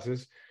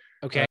greenhouses.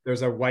 Okay.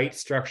 There's a white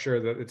structure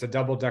it's a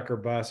double-decker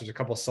bus. There's a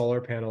couple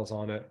solar panels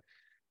on it.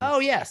 Oh,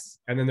 yes.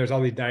 And then there's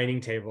all these dining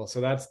tables. So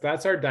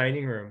that's our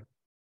dining room.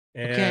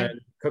 And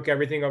cook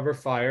everything over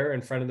fire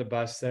in front of the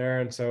bus there.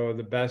 And so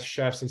the best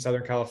chefs in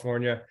Southern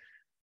California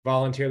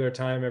volunteer their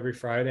time every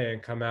Friday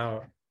and come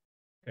out.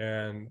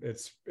 And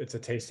it's a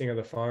tasting of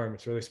the farm.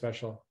 It's really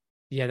special.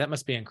 Yeah, that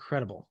must be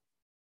incredible.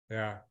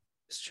 Yeah.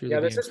 It's truly Yeah,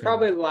 be this is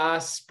incredible. probably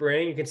last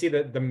spring. You can see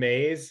the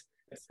maze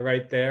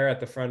right there at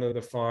the front of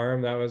the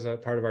farm. That was a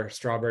part of our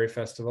strawberry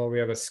festival. We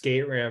have a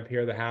skate ramp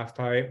here, the half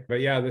pipe.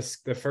 But yeah,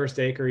 the first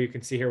acre you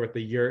can see here with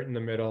the yurt in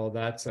the middle.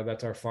 That's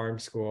our farm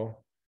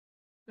school.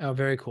 Oh,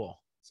 very cool.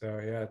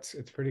 So yeah, it's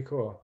pretty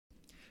cool.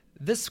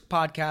 This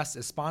podcast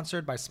is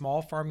sponsored by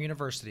Small Farm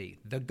University,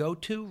 the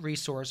go-to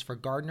resource for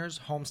gardeners,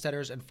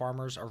 homesteaders, and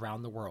farmers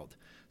around the world.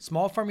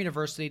 Small Farm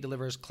University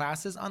delivers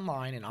classes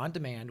online and on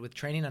demand with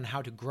training on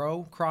how to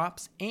grow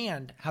crops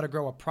and how to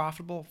grow a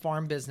profitable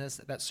farm business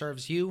that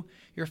serves you,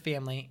 your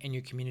family, and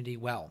your community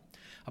well.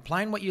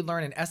 Applying what you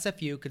learn in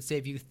SFU could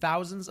save you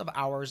thousands of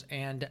hours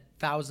and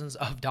thousands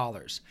of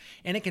dollars.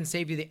 And it can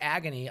save you the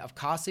agony of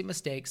costly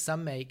mistakes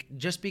some make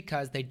just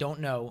because they don't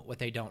know what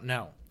they don't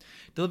know.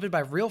 Delivered by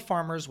real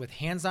farmers with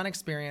hands-on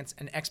experience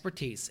and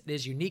expertise, it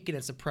is unique in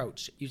its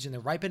approach, using the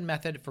ripened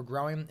method for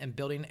growing and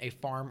building a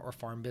farm or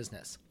farm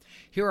business.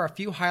 Here are a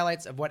few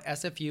highlights of what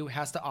SFU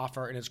has to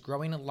offer in its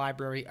growing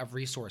library of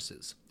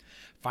resources.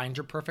 Find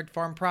your perfect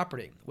farm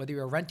property. Whether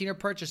you're renting or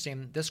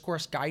purchasing, this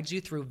course guides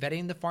you through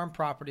vetting the farm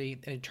property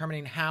and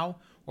determining how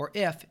or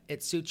if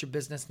it suits your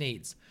business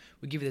needs.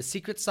 We give you the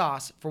secret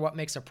sauce for what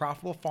makes a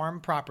profitable farm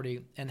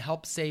property and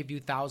help save you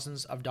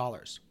thousands of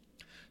dollars.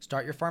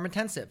 Start your farm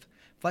intensive.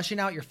 Fleshing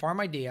out your farm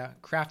idea,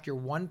 craft your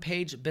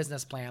one-page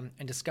business plan,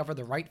 and discover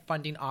the right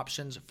funding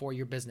options for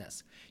your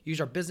business.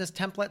 Use our business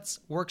templates,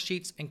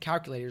 worksheets, and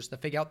calculators to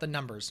figure out the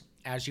numbers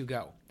as you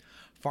go.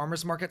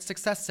 Farmers Market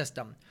Success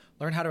System.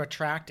 Learn how to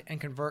attract and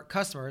convert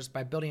customers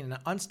by building an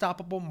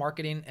unstoppable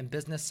marketing and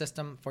business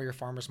system for your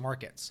farmers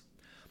markets.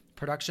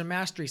 Production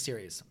Mastery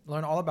Series.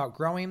 Learn all about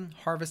growing,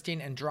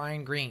 harvesting, and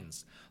drying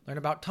greens. Learn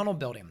about tunnel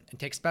building and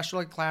take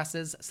specialty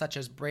classes such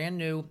as brand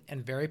new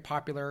and very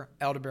popular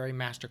Elderberry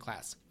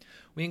Masterclass.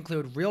 We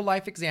include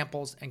real-life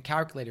examples and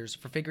calculators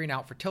for figuring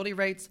out fertility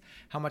rates,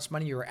 how much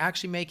money you are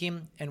actually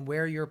making, and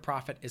where your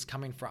profit is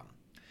coming from.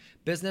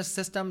 Business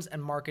Systems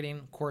and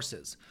Marketing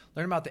courses.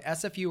 Learn about the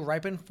SFU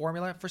Ripen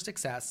Formula for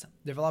Success,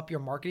 develop your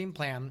marketing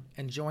plan,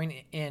 and join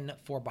in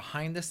for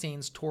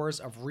behind-the-scenes tours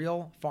of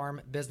real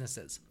farm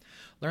businesses.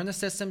 Learn the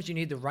systems you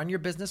need to run your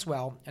business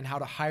well and how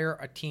to hire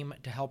a team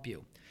to help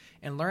you.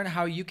 And learn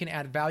how you can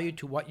add value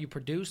to what you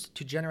produce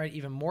to generate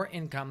even more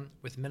income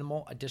with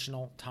minimal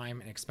additional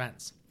time and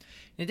expense.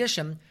 In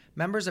addition,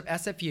 members of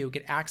SFU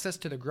get access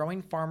to the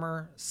Growing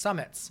Farmer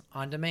Summits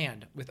on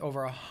demand with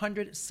over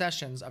 100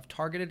 sessions of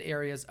targeted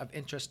areas of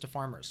interest to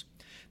farmers.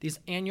 These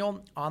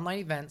annual online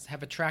events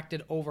have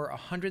attracted over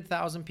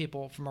 100,000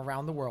 people from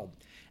around the world,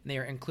 and they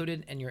are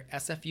included in your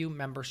SFU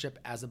membership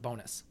as a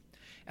bonus.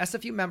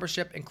 SFU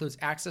membership includes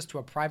access to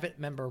a private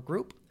member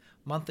group,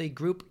 monthly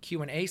group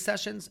Q&A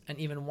sessions, and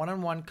even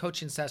one-on-one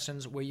coaching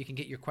sessions where you can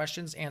get your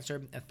questions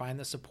answered and find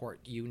the support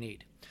you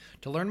need.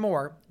 To learn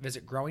more,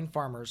 visit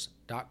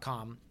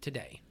growingfarmers.com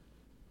today.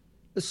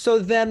 So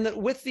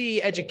then with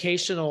the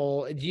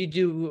educational, you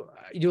do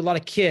a lot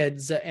of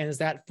kids, and is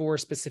that for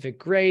specific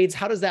grades?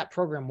 How does that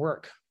program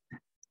work?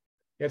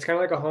 Yeah, it's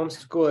kind of like a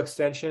homeschool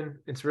extension.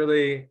 It's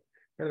really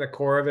kind of the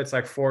core of it's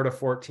like 4 to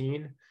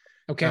 14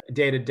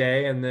 day to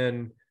day. And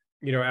then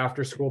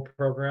after school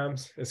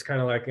programs is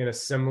kind of like in a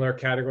similar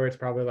category. It's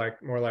probably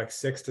like more like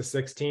 6 to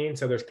 16.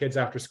 So there's kids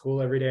after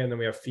school every day. And then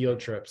we have field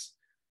trips.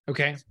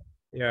 Okay.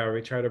 Yeah.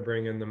 We try to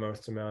bring in the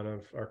most amount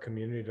of our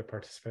community to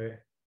participate.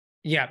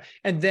 Yeah.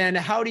 And then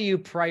how do you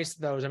price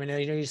those? I mean,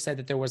 you said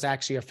that there was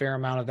actually a fair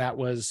amount of that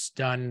was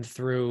done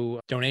through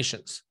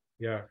donations.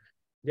 Yeah.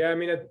 Yeah. I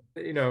mean,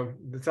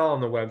 it's all on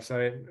the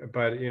website,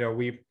 but I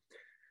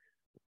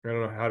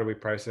don't know, how do we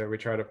price it? We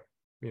try to,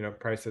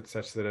 price it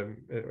such that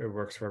it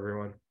works for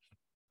everyone.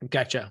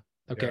 Gotcha.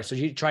 Okay. Yeah. So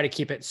you try to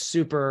keep it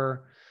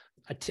super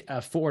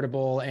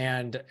affordable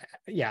and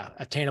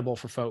attainable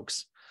for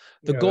folks.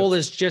 The goal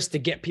is just to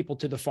get people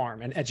to the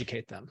farm and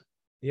educate them.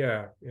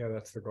 Yeah. Yeah.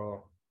 That's the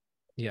goal.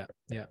 Yeah.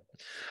 Yeah.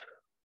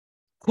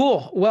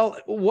 Cool. Well,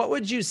 what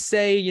would you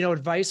say,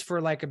 advice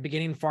for like a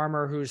beginning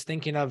farmer who's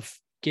thinking of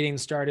getting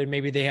started?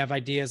 Maybe they have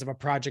ideas of a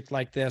project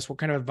like this. What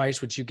kind of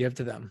advice would you give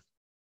to them?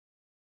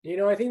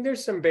 I think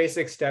there's some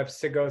basic steps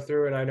to go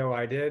through, and I know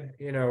I did,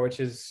 which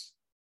is,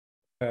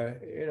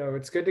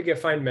 it's good to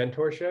find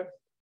mentorship.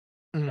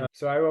 Mm-hmm.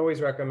 So I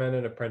always recommend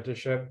an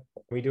apprenticeship.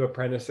 We do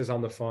apprentices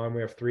on the farm.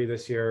 We have 3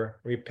 this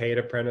year. We paid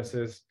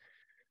apprentices.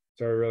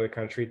 So I really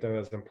kind of treat them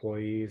as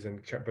employees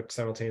but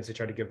simultaneously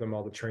try to give them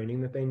all the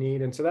training that they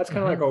need. And so that's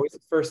kind of like always the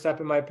first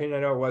step, in my opinion.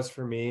 I know it was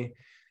for me.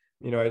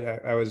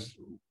 I was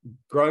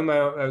growing my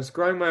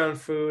own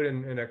food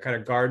in a kind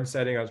of garden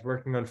setting. I was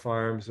working on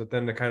farms, but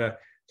then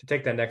to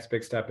take that next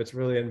big step, it's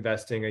really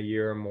investing a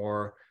year or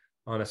more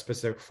on a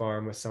specific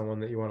farm with someone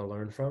that you want to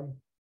learn from.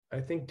 I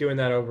think doing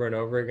that over and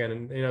over again,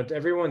 and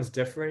everyone's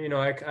different.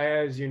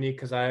 I was unique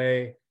because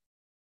I,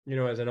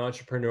 as an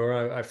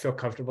entrepreneur, I feel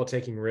comfortable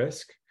taking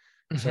risk.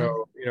 Mm-hmm.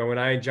 So, when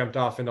I jumped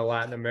off into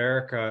Latin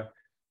America,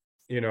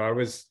 I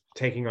was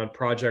taking on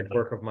project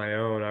work of my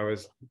own. I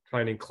was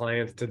finding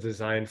clients to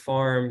design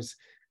farms,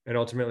 and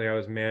ultimately I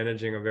was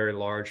managing a very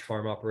large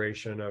farm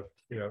operation of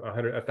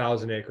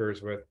 1,000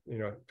 acres with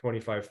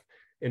 25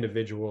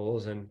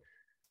 individuals, and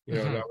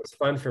that was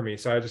fun for me.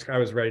 So I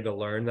was ready to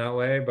learn that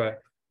way. But,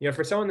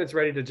 for someone that's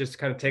ready to just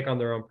kind of take on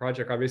their own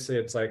project, obviously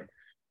it's like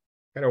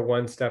kind of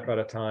one step at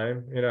a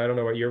time. I don't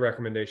know what your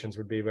recommendations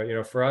would be,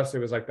 but, for us, it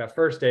was like that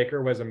first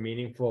acre was a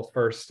meaningful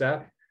first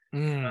step,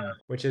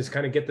 which is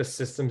kind of get the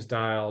systems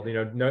dialed,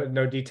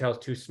 no details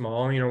too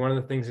small. One of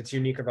the things that's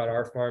unique about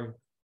our farm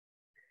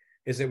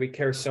is that we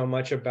care so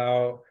much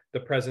about the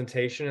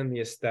presentation and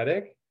the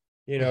aesthetic,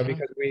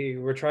 because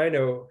we're trying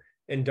to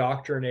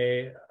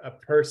indoctrinate a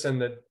person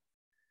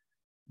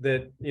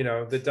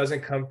that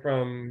doesn't come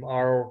from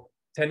our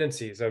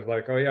tendencies of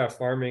like, oh yeah,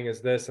 farming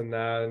is this and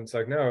that. And it's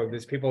like, no,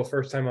 these people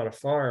first time on a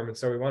farm. And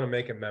so we want to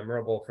make it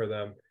memorable for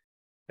them.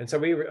 And so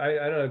I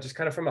don't know, just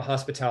kind of from a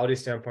hospitality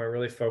standpoint,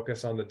 really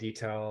focus on the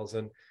details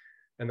and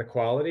the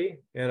quality.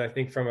 And I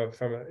think from a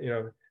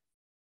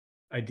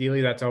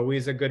ideally that's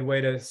always a good way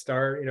to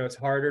start. It's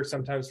harder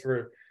sometimes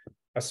for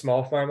a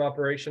small farm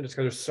operation just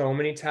because there's so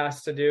many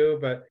tasks to do.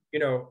 But,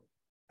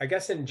 I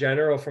guess in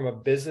general, from a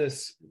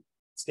business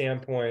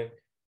standpoint,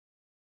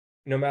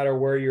 no matter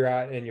where you're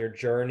at in your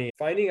journey,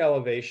 finding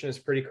elevation is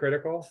pretty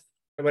critical.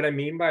 And what I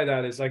mean by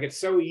that is like, it's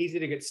so easy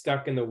to get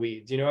stuck in the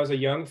weeds. As a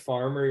young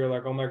farmer, you're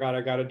like, oh my God,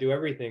 I got to do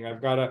everything.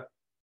 I've got to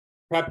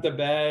prep the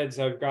beds.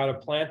 I've got to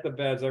plant the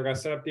beds. I've got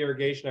to set up the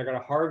irrigation. I got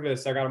to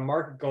harvest. I got a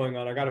market going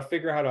on. I got to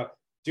figure out how to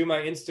do my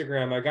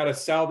Instagram. I got to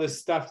sell this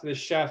stuff to the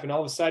chef. And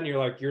all of a sudden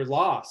you're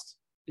lost.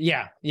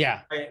 Yeah.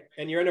 Right?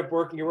 And you end up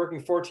you're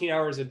working 14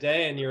 hours a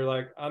day and you're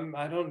like,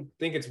 I don't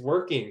think it's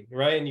working.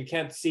 Right. And you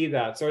can't see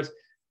that. So it's,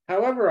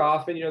 however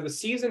often, the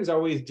seasons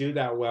always do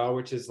that well,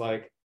 which is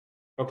like,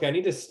 okay, I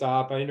need to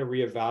stop. I need to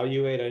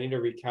reevaluate. I need to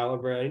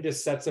recalibrate. I need to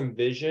set some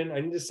vision. I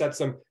need to set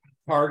some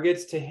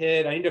targets to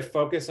hit. I need to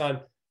focus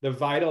on the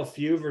vital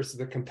few versus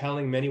the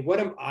compelling many. What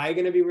am I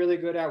going to be really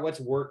good at?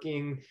 What's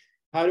working?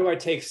 How do I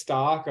take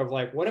stock of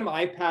like, what am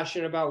I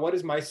passionate about? What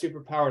is my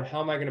superpower and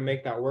how am I going to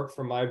make that work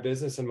for my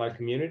business and my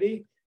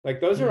community? Like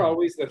those are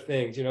always the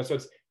things, so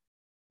it's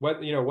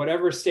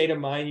whatever state of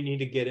mind you need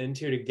to get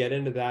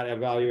into that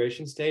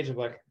evaluation stage of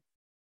like,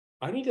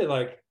 I need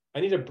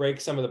to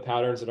break some of the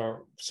patterns that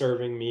aren't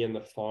serving me in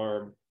the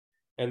farm.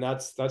 And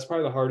that's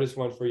probably the hardest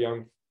one for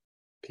young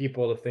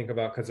people to think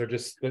about because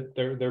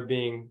they're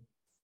being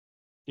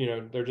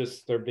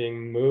they're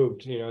being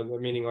moved,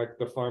 meaning like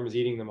the farm is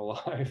eating them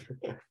alive.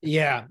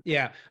 Yeah.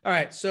 All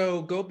right.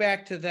 So go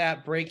back to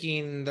that,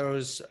 breaking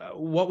those.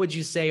 What would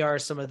you say are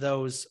some of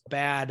those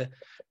bad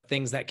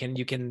things that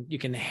you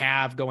can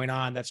have going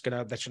on that's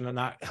gonna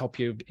not help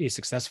you be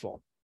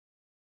successful?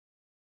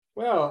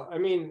 Well, I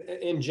mean,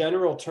 in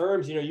general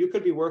terms, you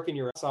could be working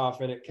your ass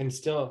off and it can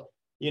still,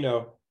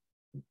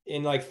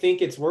 and like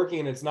think it's working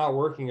and it's not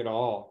working at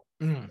all.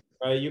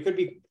 Right? You could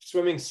be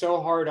swimming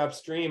so hard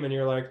upstream and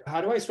you're like,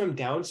 how do I swim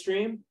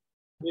downstream?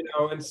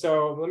 And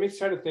so let me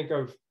try to think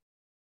of,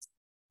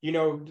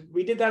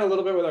 we did that a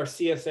little bit with our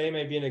CSA,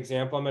 maybe an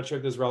example. I'm not sure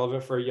if this is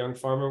relevant for a young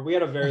farmer. We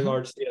had a very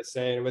large CSA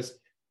and it was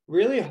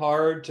really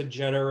hard to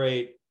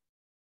generate,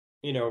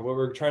 what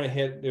we're trying to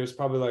hit. There's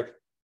probably like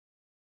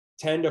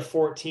 10 to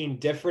 14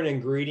 different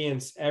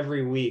ingredients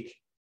every week.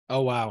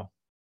 Oh, wow.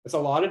 It's a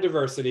lot of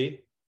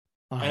diversity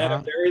and at a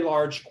very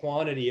large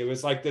quantity. It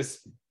was like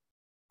this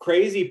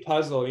crazy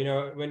puzzle,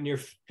 when you're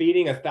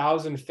feeding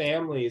 1,000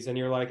 families and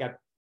you're like,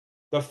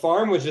 the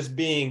farm was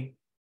we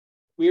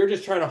were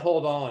just trying to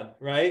hold on.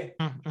 Right.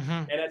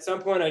 And at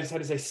some point I just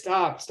had to say,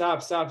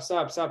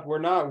 stop. We're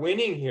not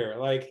winning here.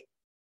 Like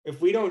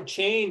if we don't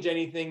change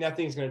anything,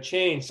 nothing's going to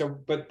change. So,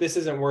 but this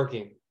isn't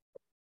working.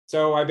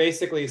 So I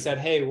basically said,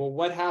 hey, well,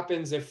 what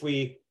happens if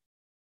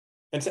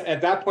and so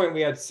at that point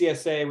we had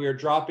CSA, we were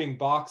dropping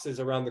boxes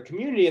around the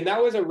community and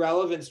that was a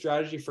relevant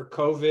strategy for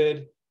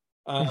COVID.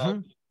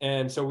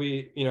 And so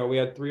we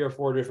had 3 or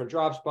 4 different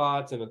drop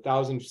spots and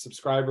 1,000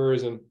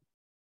 subscribers. And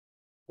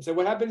I said,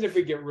 what happens if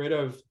we get rid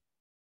of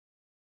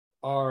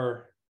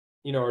our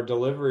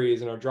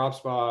deliveries and our drop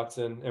spots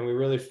and we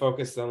really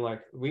focus on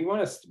like, we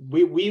have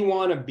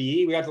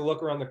to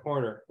look around the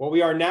corner. What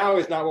we are now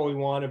is not what we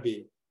want to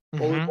be.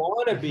 What we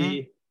want to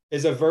be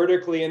is a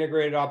vertically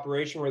integrated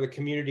operation where the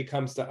community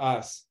comes to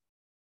us.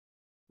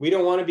 We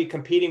don't want to be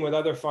competing with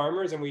other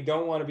farmers and we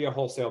don't want to be a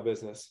wholesale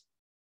business.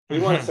 We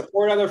want to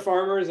support other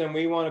farmers and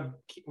we want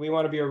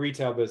to be a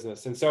retail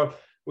business. And so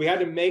we had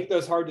to make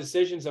those hard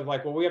decisions of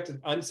like, well, we have to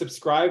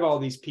unsubscribe all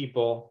these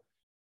people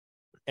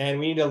and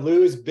we need to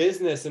lose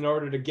business in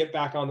order to get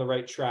back on the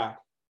right track.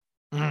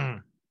 So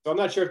I'm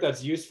not sure if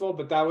that's useful,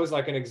 but that was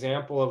like an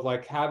example of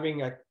like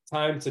having a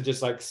time to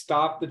just like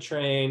stop the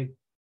train,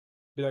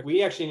 be like,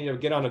 we actually need to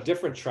get on a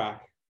different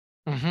track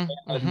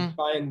and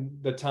find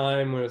the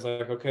time when it's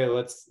like, okay,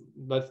 let's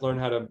learn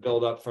how to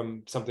build up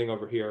from something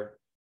over here.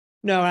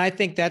 No, and I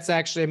think that's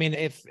actually, I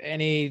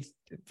mean,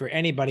 for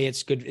anybody,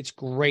 it's good. It's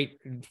great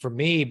for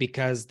me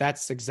because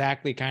that's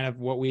exactly kind of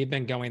what we've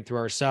been going through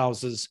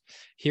ourselves is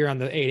here on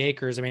the 8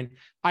 acres. I mean,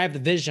 I have the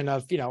vision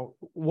of,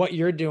 what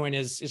you're doing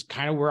is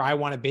kind of where I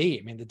want to be.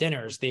 I mean, the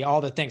dinners,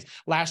 all the things.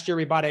 Last year,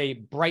 we bought a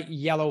bright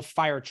yellow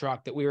fire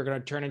truck that we were going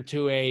to turn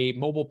into a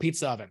mobile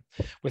pizza oven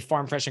with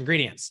farm fresh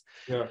ingredients.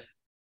 Yeah.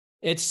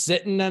 It's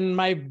sitting in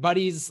my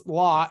buddy's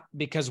lot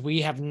because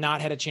we have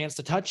not had a chance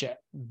to touch it,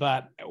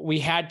 but we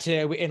had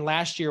to. And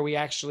last year we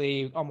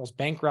actually almost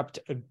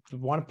bankrupted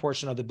one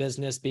portion of the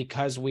business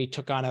because we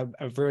took on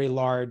a very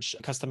large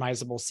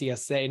customizable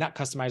CSA, not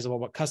customizable,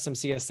 but custom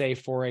CSA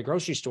for a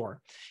grocery store.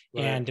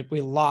 Right. And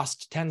we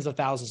lost tens of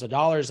thousands of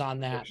dollars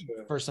on that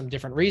for some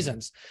different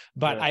reasons.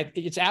 But right.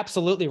 It's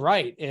absolutely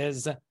right.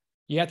 Is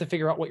you have to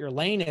figure out what your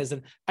lane is.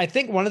 And I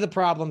think one of the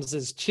problems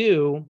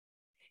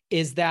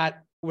is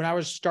that when I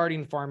was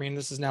starting farming,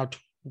 this is now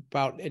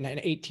about in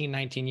 18,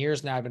 19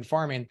 years now I've been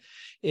farming,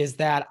 is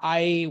that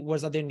I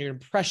was under the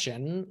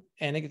impression,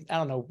 and I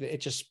don't know,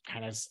 it just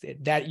kind of,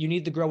 that you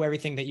need to grow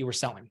everything that you were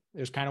selling. It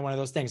was kind of one of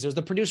those things. There's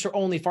the producer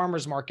only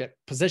farmers market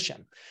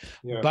position.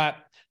 Yeah. But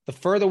the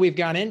further we've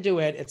gone into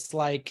it, it's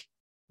like,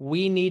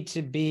 we need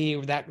to be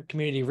that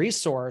community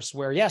resource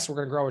where, yes, we're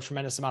going to grow a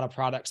tremendous amount of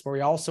products, but we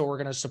also are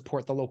going to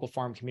support the local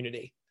farm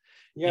community.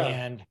 Yeah.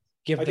 And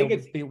give them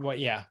what,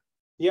 yeah.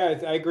 Yeah,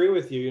 I agree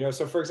with you.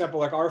 So for example,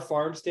 like our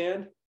farm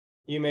stand,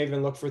 you may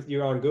even look for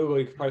you on Google,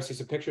 you can probably see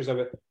some pictures of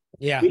it.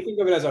 Yeah. We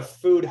think of it as a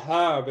food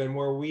hub, and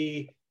where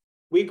we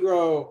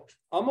grow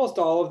almost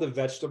all of the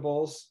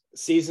vegetables,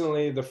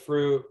 seasonally the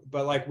fruit,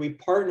 but like we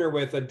partner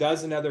with a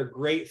dozen other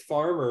great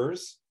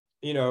farmers,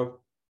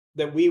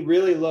 that we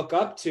really look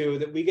up to,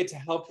 that we get to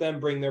help them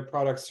bring their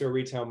products to a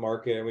retail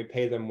market, and we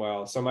pay them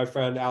well. So my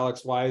friend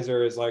Alex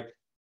Weiser is like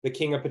the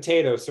king of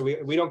potatoes. So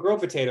we don't grow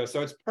potatoes,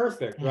 so it's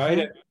perfect, mm-hmm.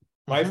 right?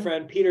 My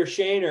friend Peter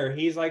Shaner,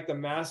 he's like the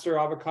master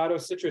avocado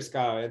citrus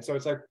guy. And so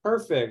it's like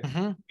perfect.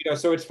 Mm-hmm.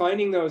 So it's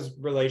finding those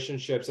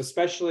relationships,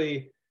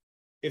 especially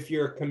if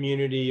you're a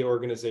community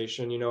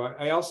organization.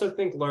 I also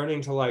think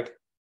learning to like,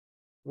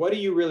 what are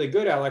you really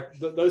good at? Like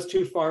those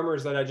two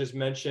farmers that I just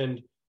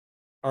mentioned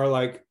are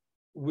like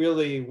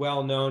really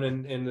well known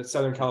in the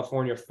Southern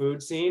California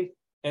food scene.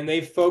 And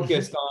they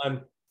focused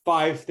on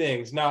 5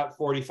 things, not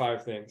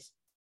 45 things.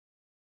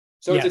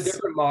 So yes. It's a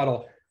different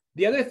model.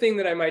 The other thing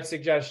that I might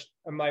suggest,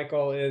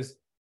 Michael, is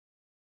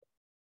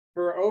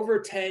for over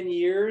 10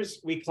 years,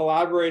 we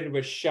collaborated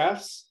with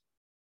chefs,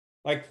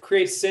 like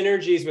create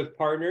synergies with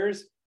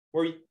partners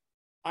where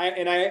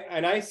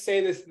I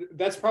say this,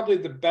 that's probably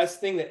the best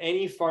thing that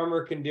any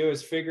farmer can do,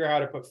 is figure out how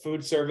to put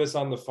food service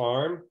on the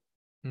farm.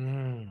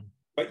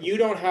 But you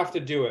don't have to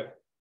do it.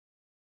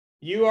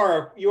 You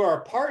are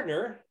a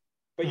partner,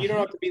 but you don't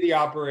have to be the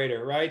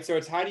operator, right? So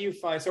it's how do you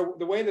find, so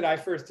the way that I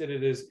first did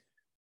it is,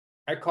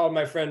 I called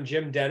my friend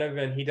Jim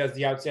Denovan. He does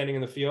the Outstanding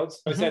in the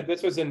Fields. I said,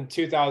 this was in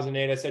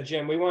 2008. I said,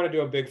 Jim, we want to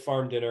do a big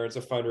farm dinner. It's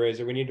a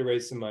fundraiser. We need to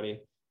raise some money.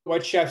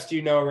 What chefs do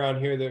you know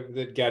around here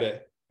that get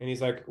it? And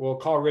he's like, well,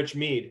 call Rich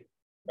Mead,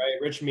 right?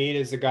 Rich Mead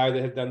is the guy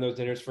that had done those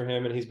dinners for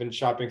him. And he's been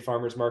shopping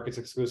farmers markets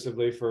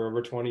exclusively for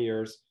over 20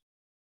 years.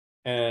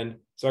 And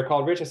so I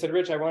called Rich. I said,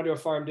 Rich, I want to do a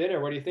farm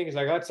dinner. What do you think? He's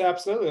like, let's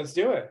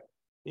do it.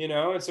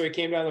 And so he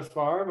came down the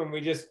farm, and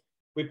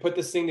we put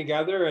this thing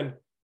together, and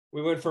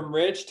we went from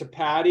Rich to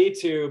Patty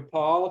to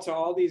Paul to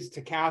all these,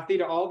 to Kathy,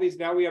 to all these.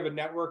 Now we have a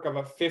network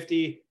of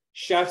 50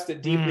 chefs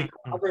that deeply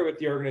collaborate with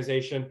the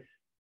organization.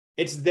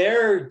 It's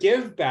their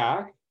give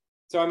back.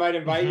 So I might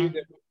invite you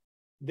that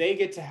they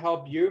get to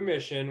help your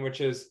mission, which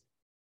is,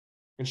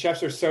 and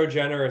chefs are so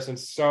generous and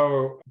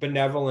so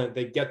benevolent.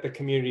 They get the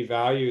community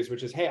values,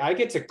 which is, hey, I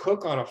get to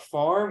cook on a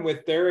farm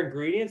with their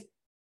ingredients.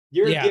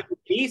 You're giving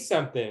me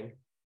something.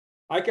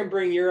 I can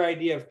bring your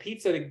idea of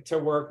pizza to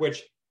work,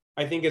 which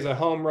I think is a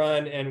home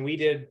run. And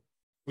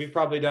we've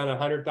probably done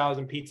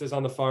 100,000 pizzas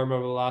on the farm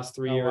over the last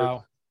 3 years.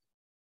 Wow.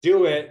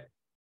 Do it.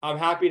 I'm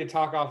happy to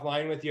talk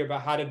offline with you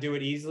about how to do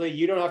it easily.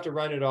 You don't have to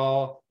run it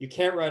all. You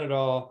can't run it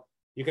all.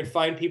 You can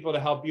find people to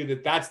help you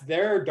that's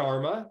their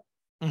dharma.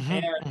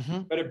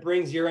 But it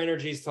brings your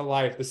energies to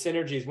life. The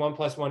synergies, 1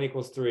 +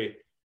 1 = 3.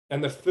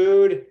 And the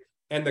food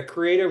and the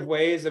creative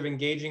ways of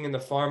engaging in the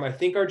farm, I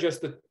think, are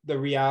just the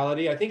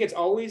reality. I think it's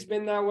always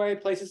been that way.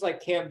 Places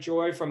like Camp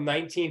Joy from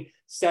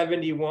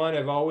 1971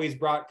 have always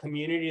brought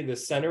community to the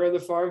center of the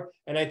farm.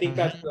 And I think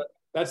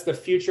that's the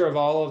future of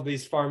all of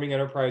these farming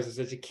enterprises.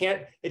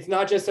 It's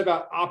not just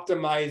about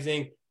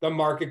optimizing the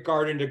market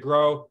garden to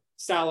grow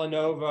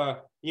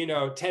Salanova,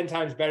 10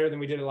 times better than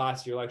we did it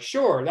last year. Like,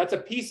 sure, that's a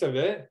piece of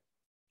it.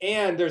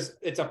 And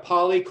it's a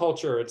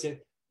polyculture.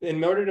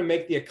 In order to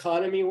make the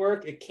economy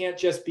work, it can't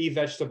just be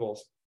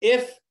vegetables.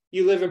 If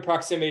you live in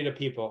proximity to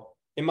people,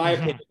 in my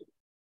opinion.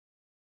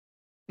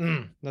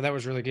 No, that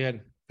was really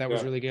good. That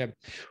was really good.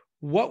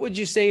 What would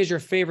you say is your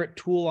favorite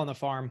tool on the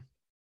farm?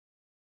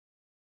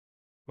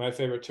 My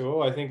favorite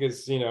tool, I think,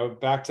 is,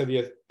 back to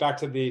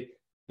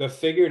the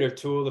figurative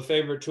tool. The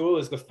favorite tool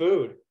is the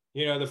food.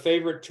 The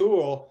favorite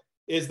tool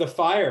is the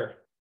fire.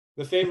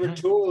 The favorite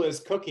tool is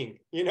cooking.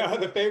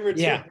 The favorite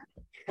tool.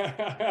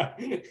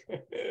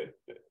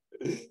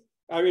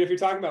 I mean, if you're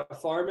talking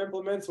about farm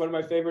implements, one of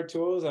my favorite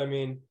tools, I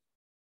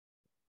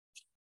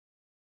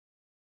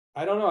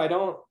don't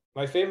know.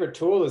 My favorite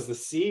tool is the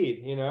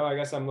seed. I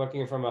guess I'm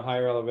looking from a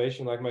higher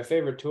elevation. Like, my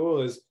favorite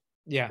tool is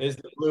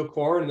the blue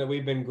corn that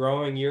we've been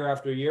growing year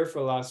after year for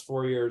the last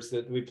 4 years,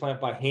 that we plant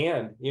by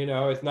hand.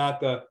 It's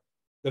not the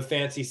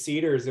fancy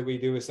seeders that we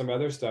do with some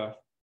other stuff.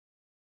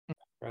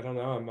 I don't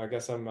know. I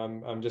guess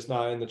I'm just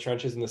not in the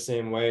trenches in the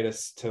same way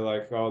to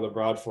like, oh, the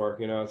Broad Fork,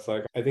 it's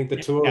like, I think the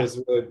tool Yeah.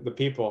 is really the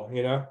people,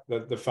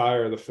 the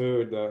fire, the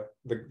food,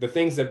 the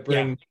things that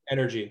bring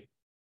energy.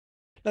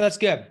 No, that's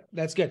good.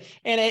 That's good.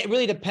 And it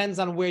really depends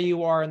on where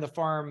you are in the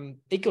farm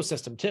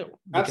ecosystem too.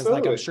 Because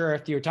Absolutely. like, I'm sure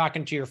if you're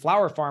talking to your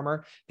flower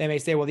farmer, they may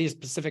say, well, these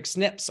specific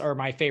SNPs are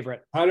my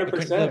favorite. 100%. I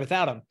couldn't live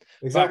without them.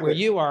 Exactly. But where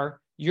you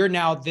are, you're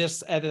now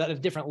this at a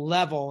different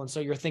level. And so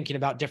you're thinking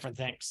about different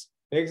things.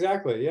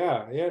 Exactly.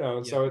 Yeah.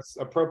 And so it's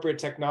appropriate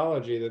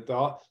technology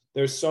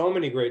there's so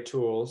many great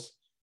tools,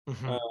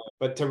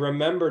 but to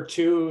remember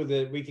too,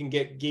 that we can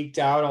get geeked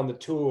out on the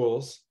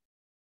tools,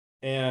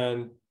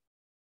 and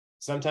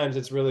sometimes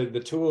it's really the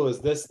tool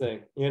is this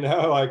thing,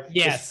 like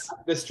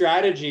the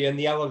strategy and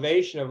the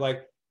elevation of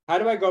like, how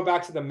do I go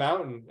back to the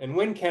mountain and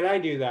when can I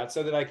do that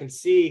so that I can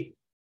see,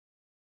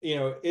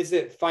 is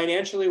it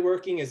financially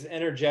working? Is it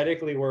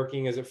energetically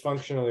working? Is it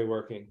functionally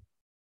working?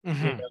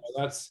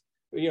 That's,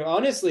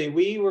 honestly,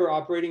 we were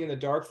operating in the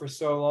dark for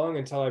so long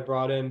until I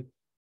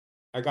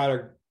got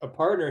a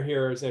partner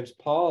here. His name's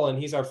Paul, and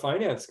he's our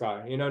finance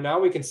guy. Now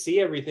we can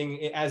see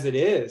everything as it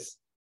is.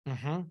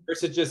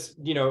 Versus just,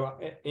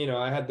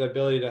 I had the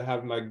ability to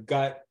have my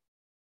gut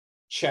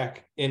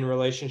check in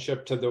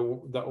relationship to the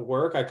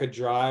work. I could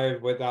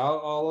drive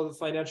without all of the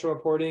financial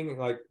reporting,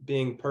 like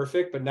being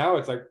perfect. But now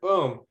it's like,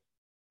 boom,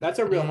 that's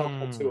a real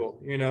helpful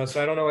tool,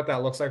 So I don't know what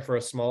that looks like for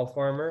a small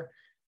farmer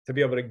to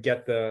be able to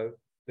get the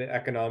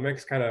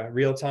economics kind of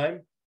real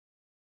time.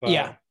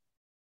 But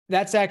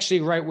that's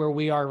actually right where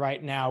we are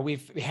right now.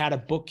 We've had a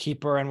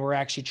bookkeeper, and we're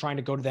actually trying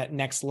to go to that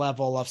next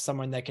level of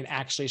someone that can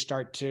actually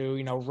start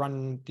to,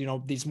 run,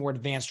 these more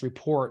advanced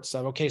reports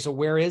of, okay, so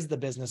where is the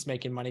business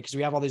making money? Because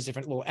we have all these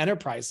different little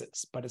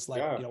enterprises, but it's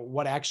like,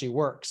 what actually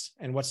works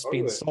and what's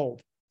being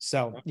sold.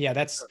 So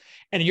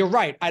and you're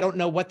right. I don't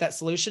know what that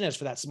solution is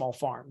for that small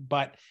farm,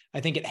 but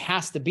I think it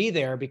has to be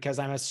there because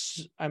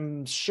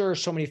I'm sure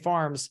so many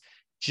farms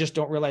just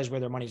don't realize where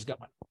their money's going.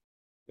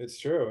 It's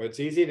true. It's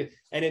easy to,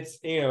 and it's,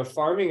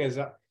 farming is,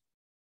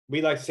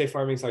 we like to say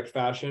farming is like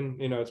fashion,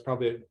 it's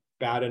probably a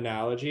bad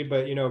analogy,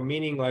 but,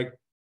 meaning like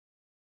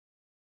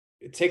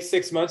it takes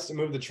 6 months to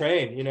move the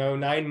train,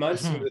 9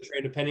 months to move the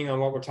train, depending on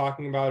what we're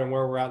talking about and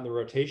where we're at in the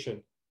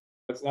rotation.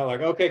 It's not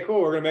like, okay,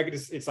 cool, we're going to make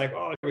it. It's like,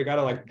 oh, we got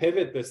to like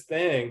pivot this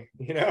thing,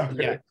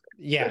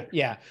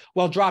 Yeah.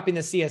 Well, dropping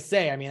the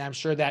CSA, I mean, I'm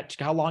sure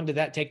how long did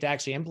that take to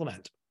actually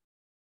implement?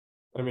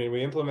 I mean,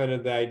 we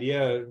implemented the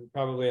idea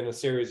probably in a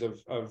series of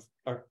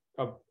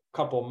a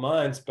couple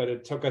months, but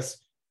it took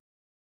us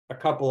a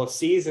couple of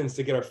seasons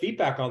to get our feet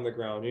back on the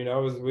ground. To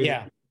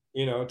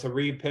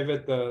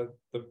repivot the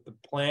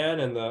plan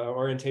and the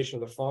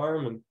orientation of the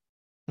farm,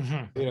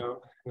 and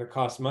it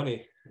costs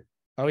money.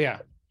 Oh yeah.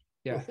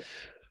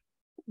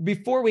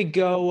 Before we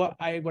go,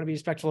 I want to be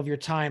respectful of your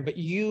time, but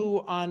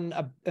you on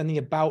the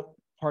about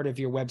part of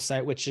your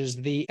website, which is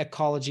the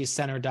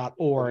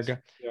ecologicenter.org.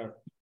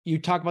 You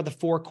talk about the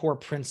 4 core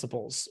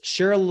principles.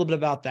 Share a little bit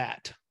about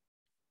that.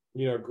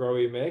 Grow,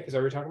 eat, make. Is that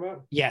what you're talking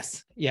about?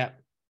 Yes. Yeah.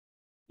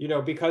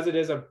 Because it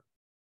is a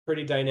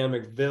pretty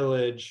dynamic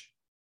village,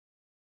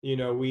 we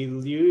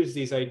use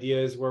these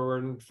ideas where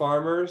we're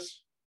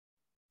farmers,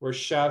 we're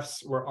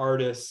chefs, we're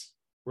artists,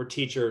 we're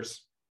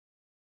teachers,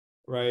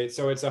 right?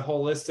 So it's a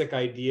holistic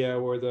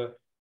idea where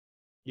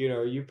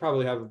you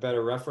probably have a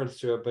better reference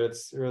to it, but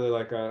it's really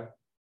like a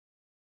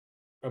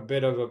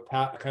bit of a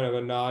kind of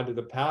a nod to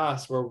the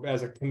past, where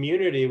as a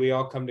community, we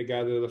all come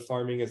together. The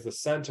farming is the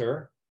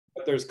center,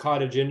 but there's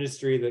cottage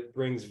industry that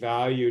brings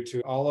value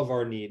to all of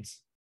our needs.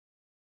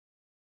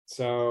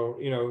 So,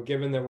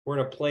 given that we're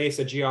in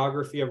a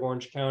geography of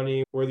Orange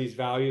County where these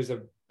values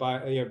have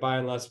by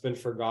and large been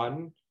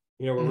forgotten,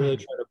 we're really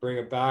trying to bring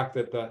it back,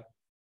 that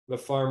the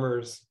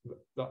farmers,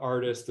 the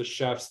artists, the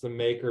chefs, the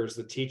makers,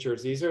 the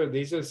teachers, these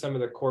are some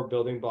of the core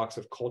building blocks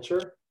of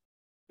culture.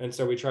 And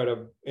so we try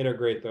to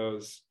integrate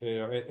those,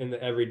 in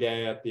the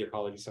everyday at the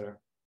Ecology Center.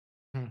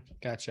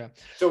 Gotcha.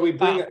 So we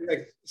bring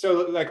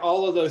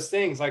all of those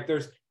things, like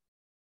it's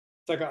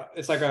like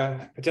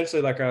a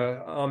potentially like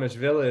a Amish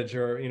village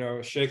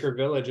or, Shaker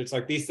village. It's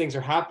like these things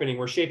are happening.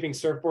 We're shaping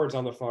surfboards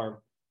on the farm.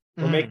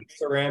 We're making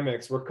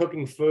ceramics. We're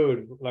cooking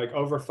food like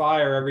over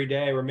fire every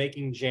day. We're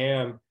making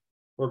jam.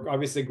 We're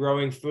obviously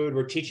growing food.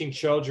 We're teaching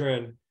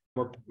children.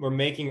 We're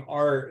making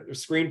art,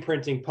 screen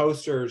printing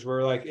posters.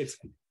 We're like,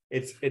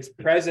 it's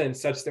present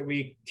such that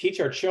we teach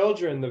our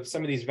children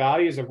some of these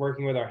values of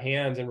working with our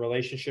hands in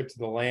relationship to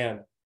the land.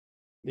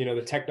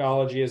 The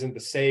technology isn't the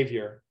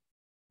savior,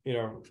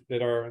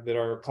 that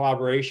our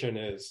collaboration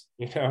is,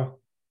 our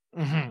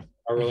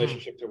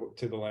relationship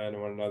to the land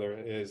and one another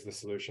is the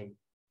solution.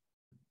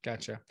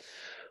 Gotcha.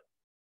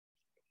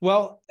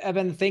 Well,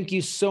 Evan, thank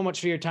you so much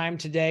for your time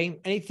today.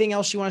 Anything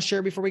else you want to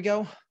share before we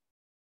go?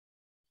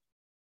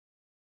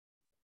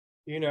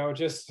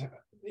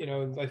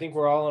 I think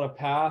we're all on a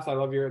path. I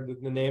love the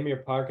name of your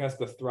podcast,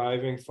 The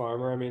Thriving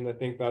Farmer. I mean, I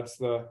think that's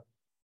what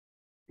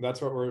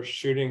we're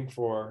shooting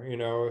for,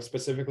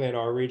 specifically in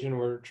our region.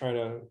 We're trying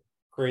to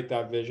create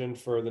that vision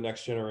for the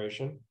next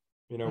generation.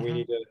 We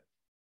need to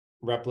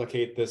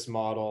replicate this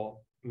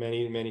model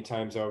many, many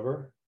times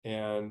over.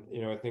 And,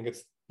 I think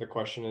the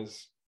question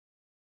is,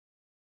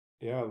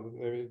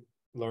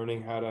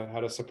 learning how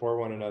to support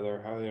one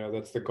another. How,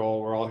 that's the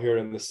goal. We're all here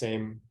on the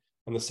same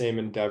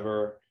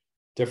endeavor,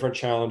 different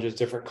challenges,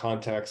 different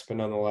contexts, but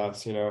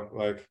nonetheless,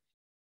 like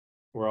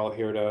we're all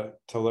here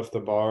to lift the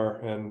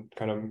bar and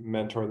kind of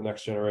mentor the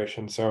next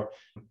generation. So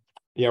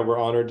yeah, we're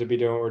honored to be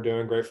doing what we're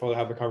doing. Grateful to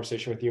have the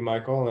conversation with you,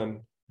 Michael,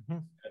 and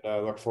I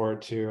look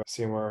forward to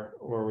seeing where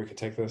we could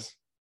take this.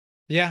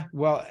 Yeah.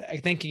 Well, I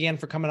thank you again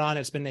for coming on.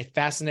 It's been a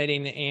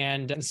fascinating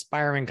and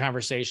inspiring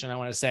conversation. I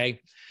want to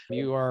say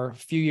you are a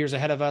few years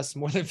ahead of us,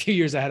 more than a few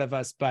years ahead of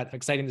us, but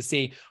exciting to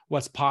see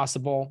what's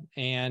possible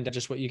and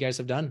just what you guys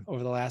have done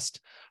over the last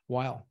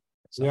while.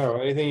 So,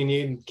 yeah. Anything you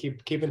need,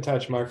 keep in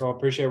touch, Michael.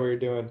 Appreciate what you're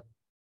doing.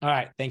 All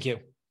right. Thank you.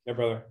 Yeah,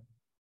 brother.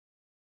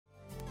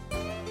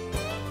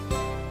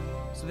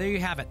 So there you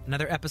have it,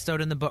 another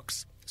episode in the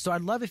books. So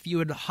I'd love if you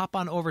would hop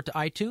on over to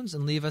iTunes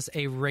and leave us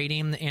a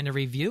rating and a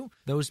review.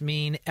 Those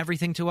mean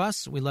everything to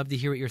us. We love to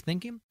hear what you're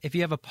thinking. If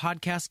you have a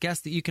podcast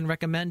guest that you can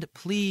recommend,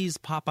 please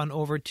pop on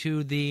over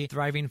to the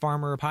Thriving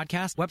Farmer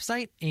Podcast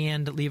website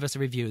and leave us a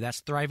review.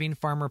 That's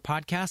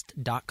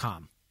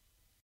thrivingfarmerpodcast.com.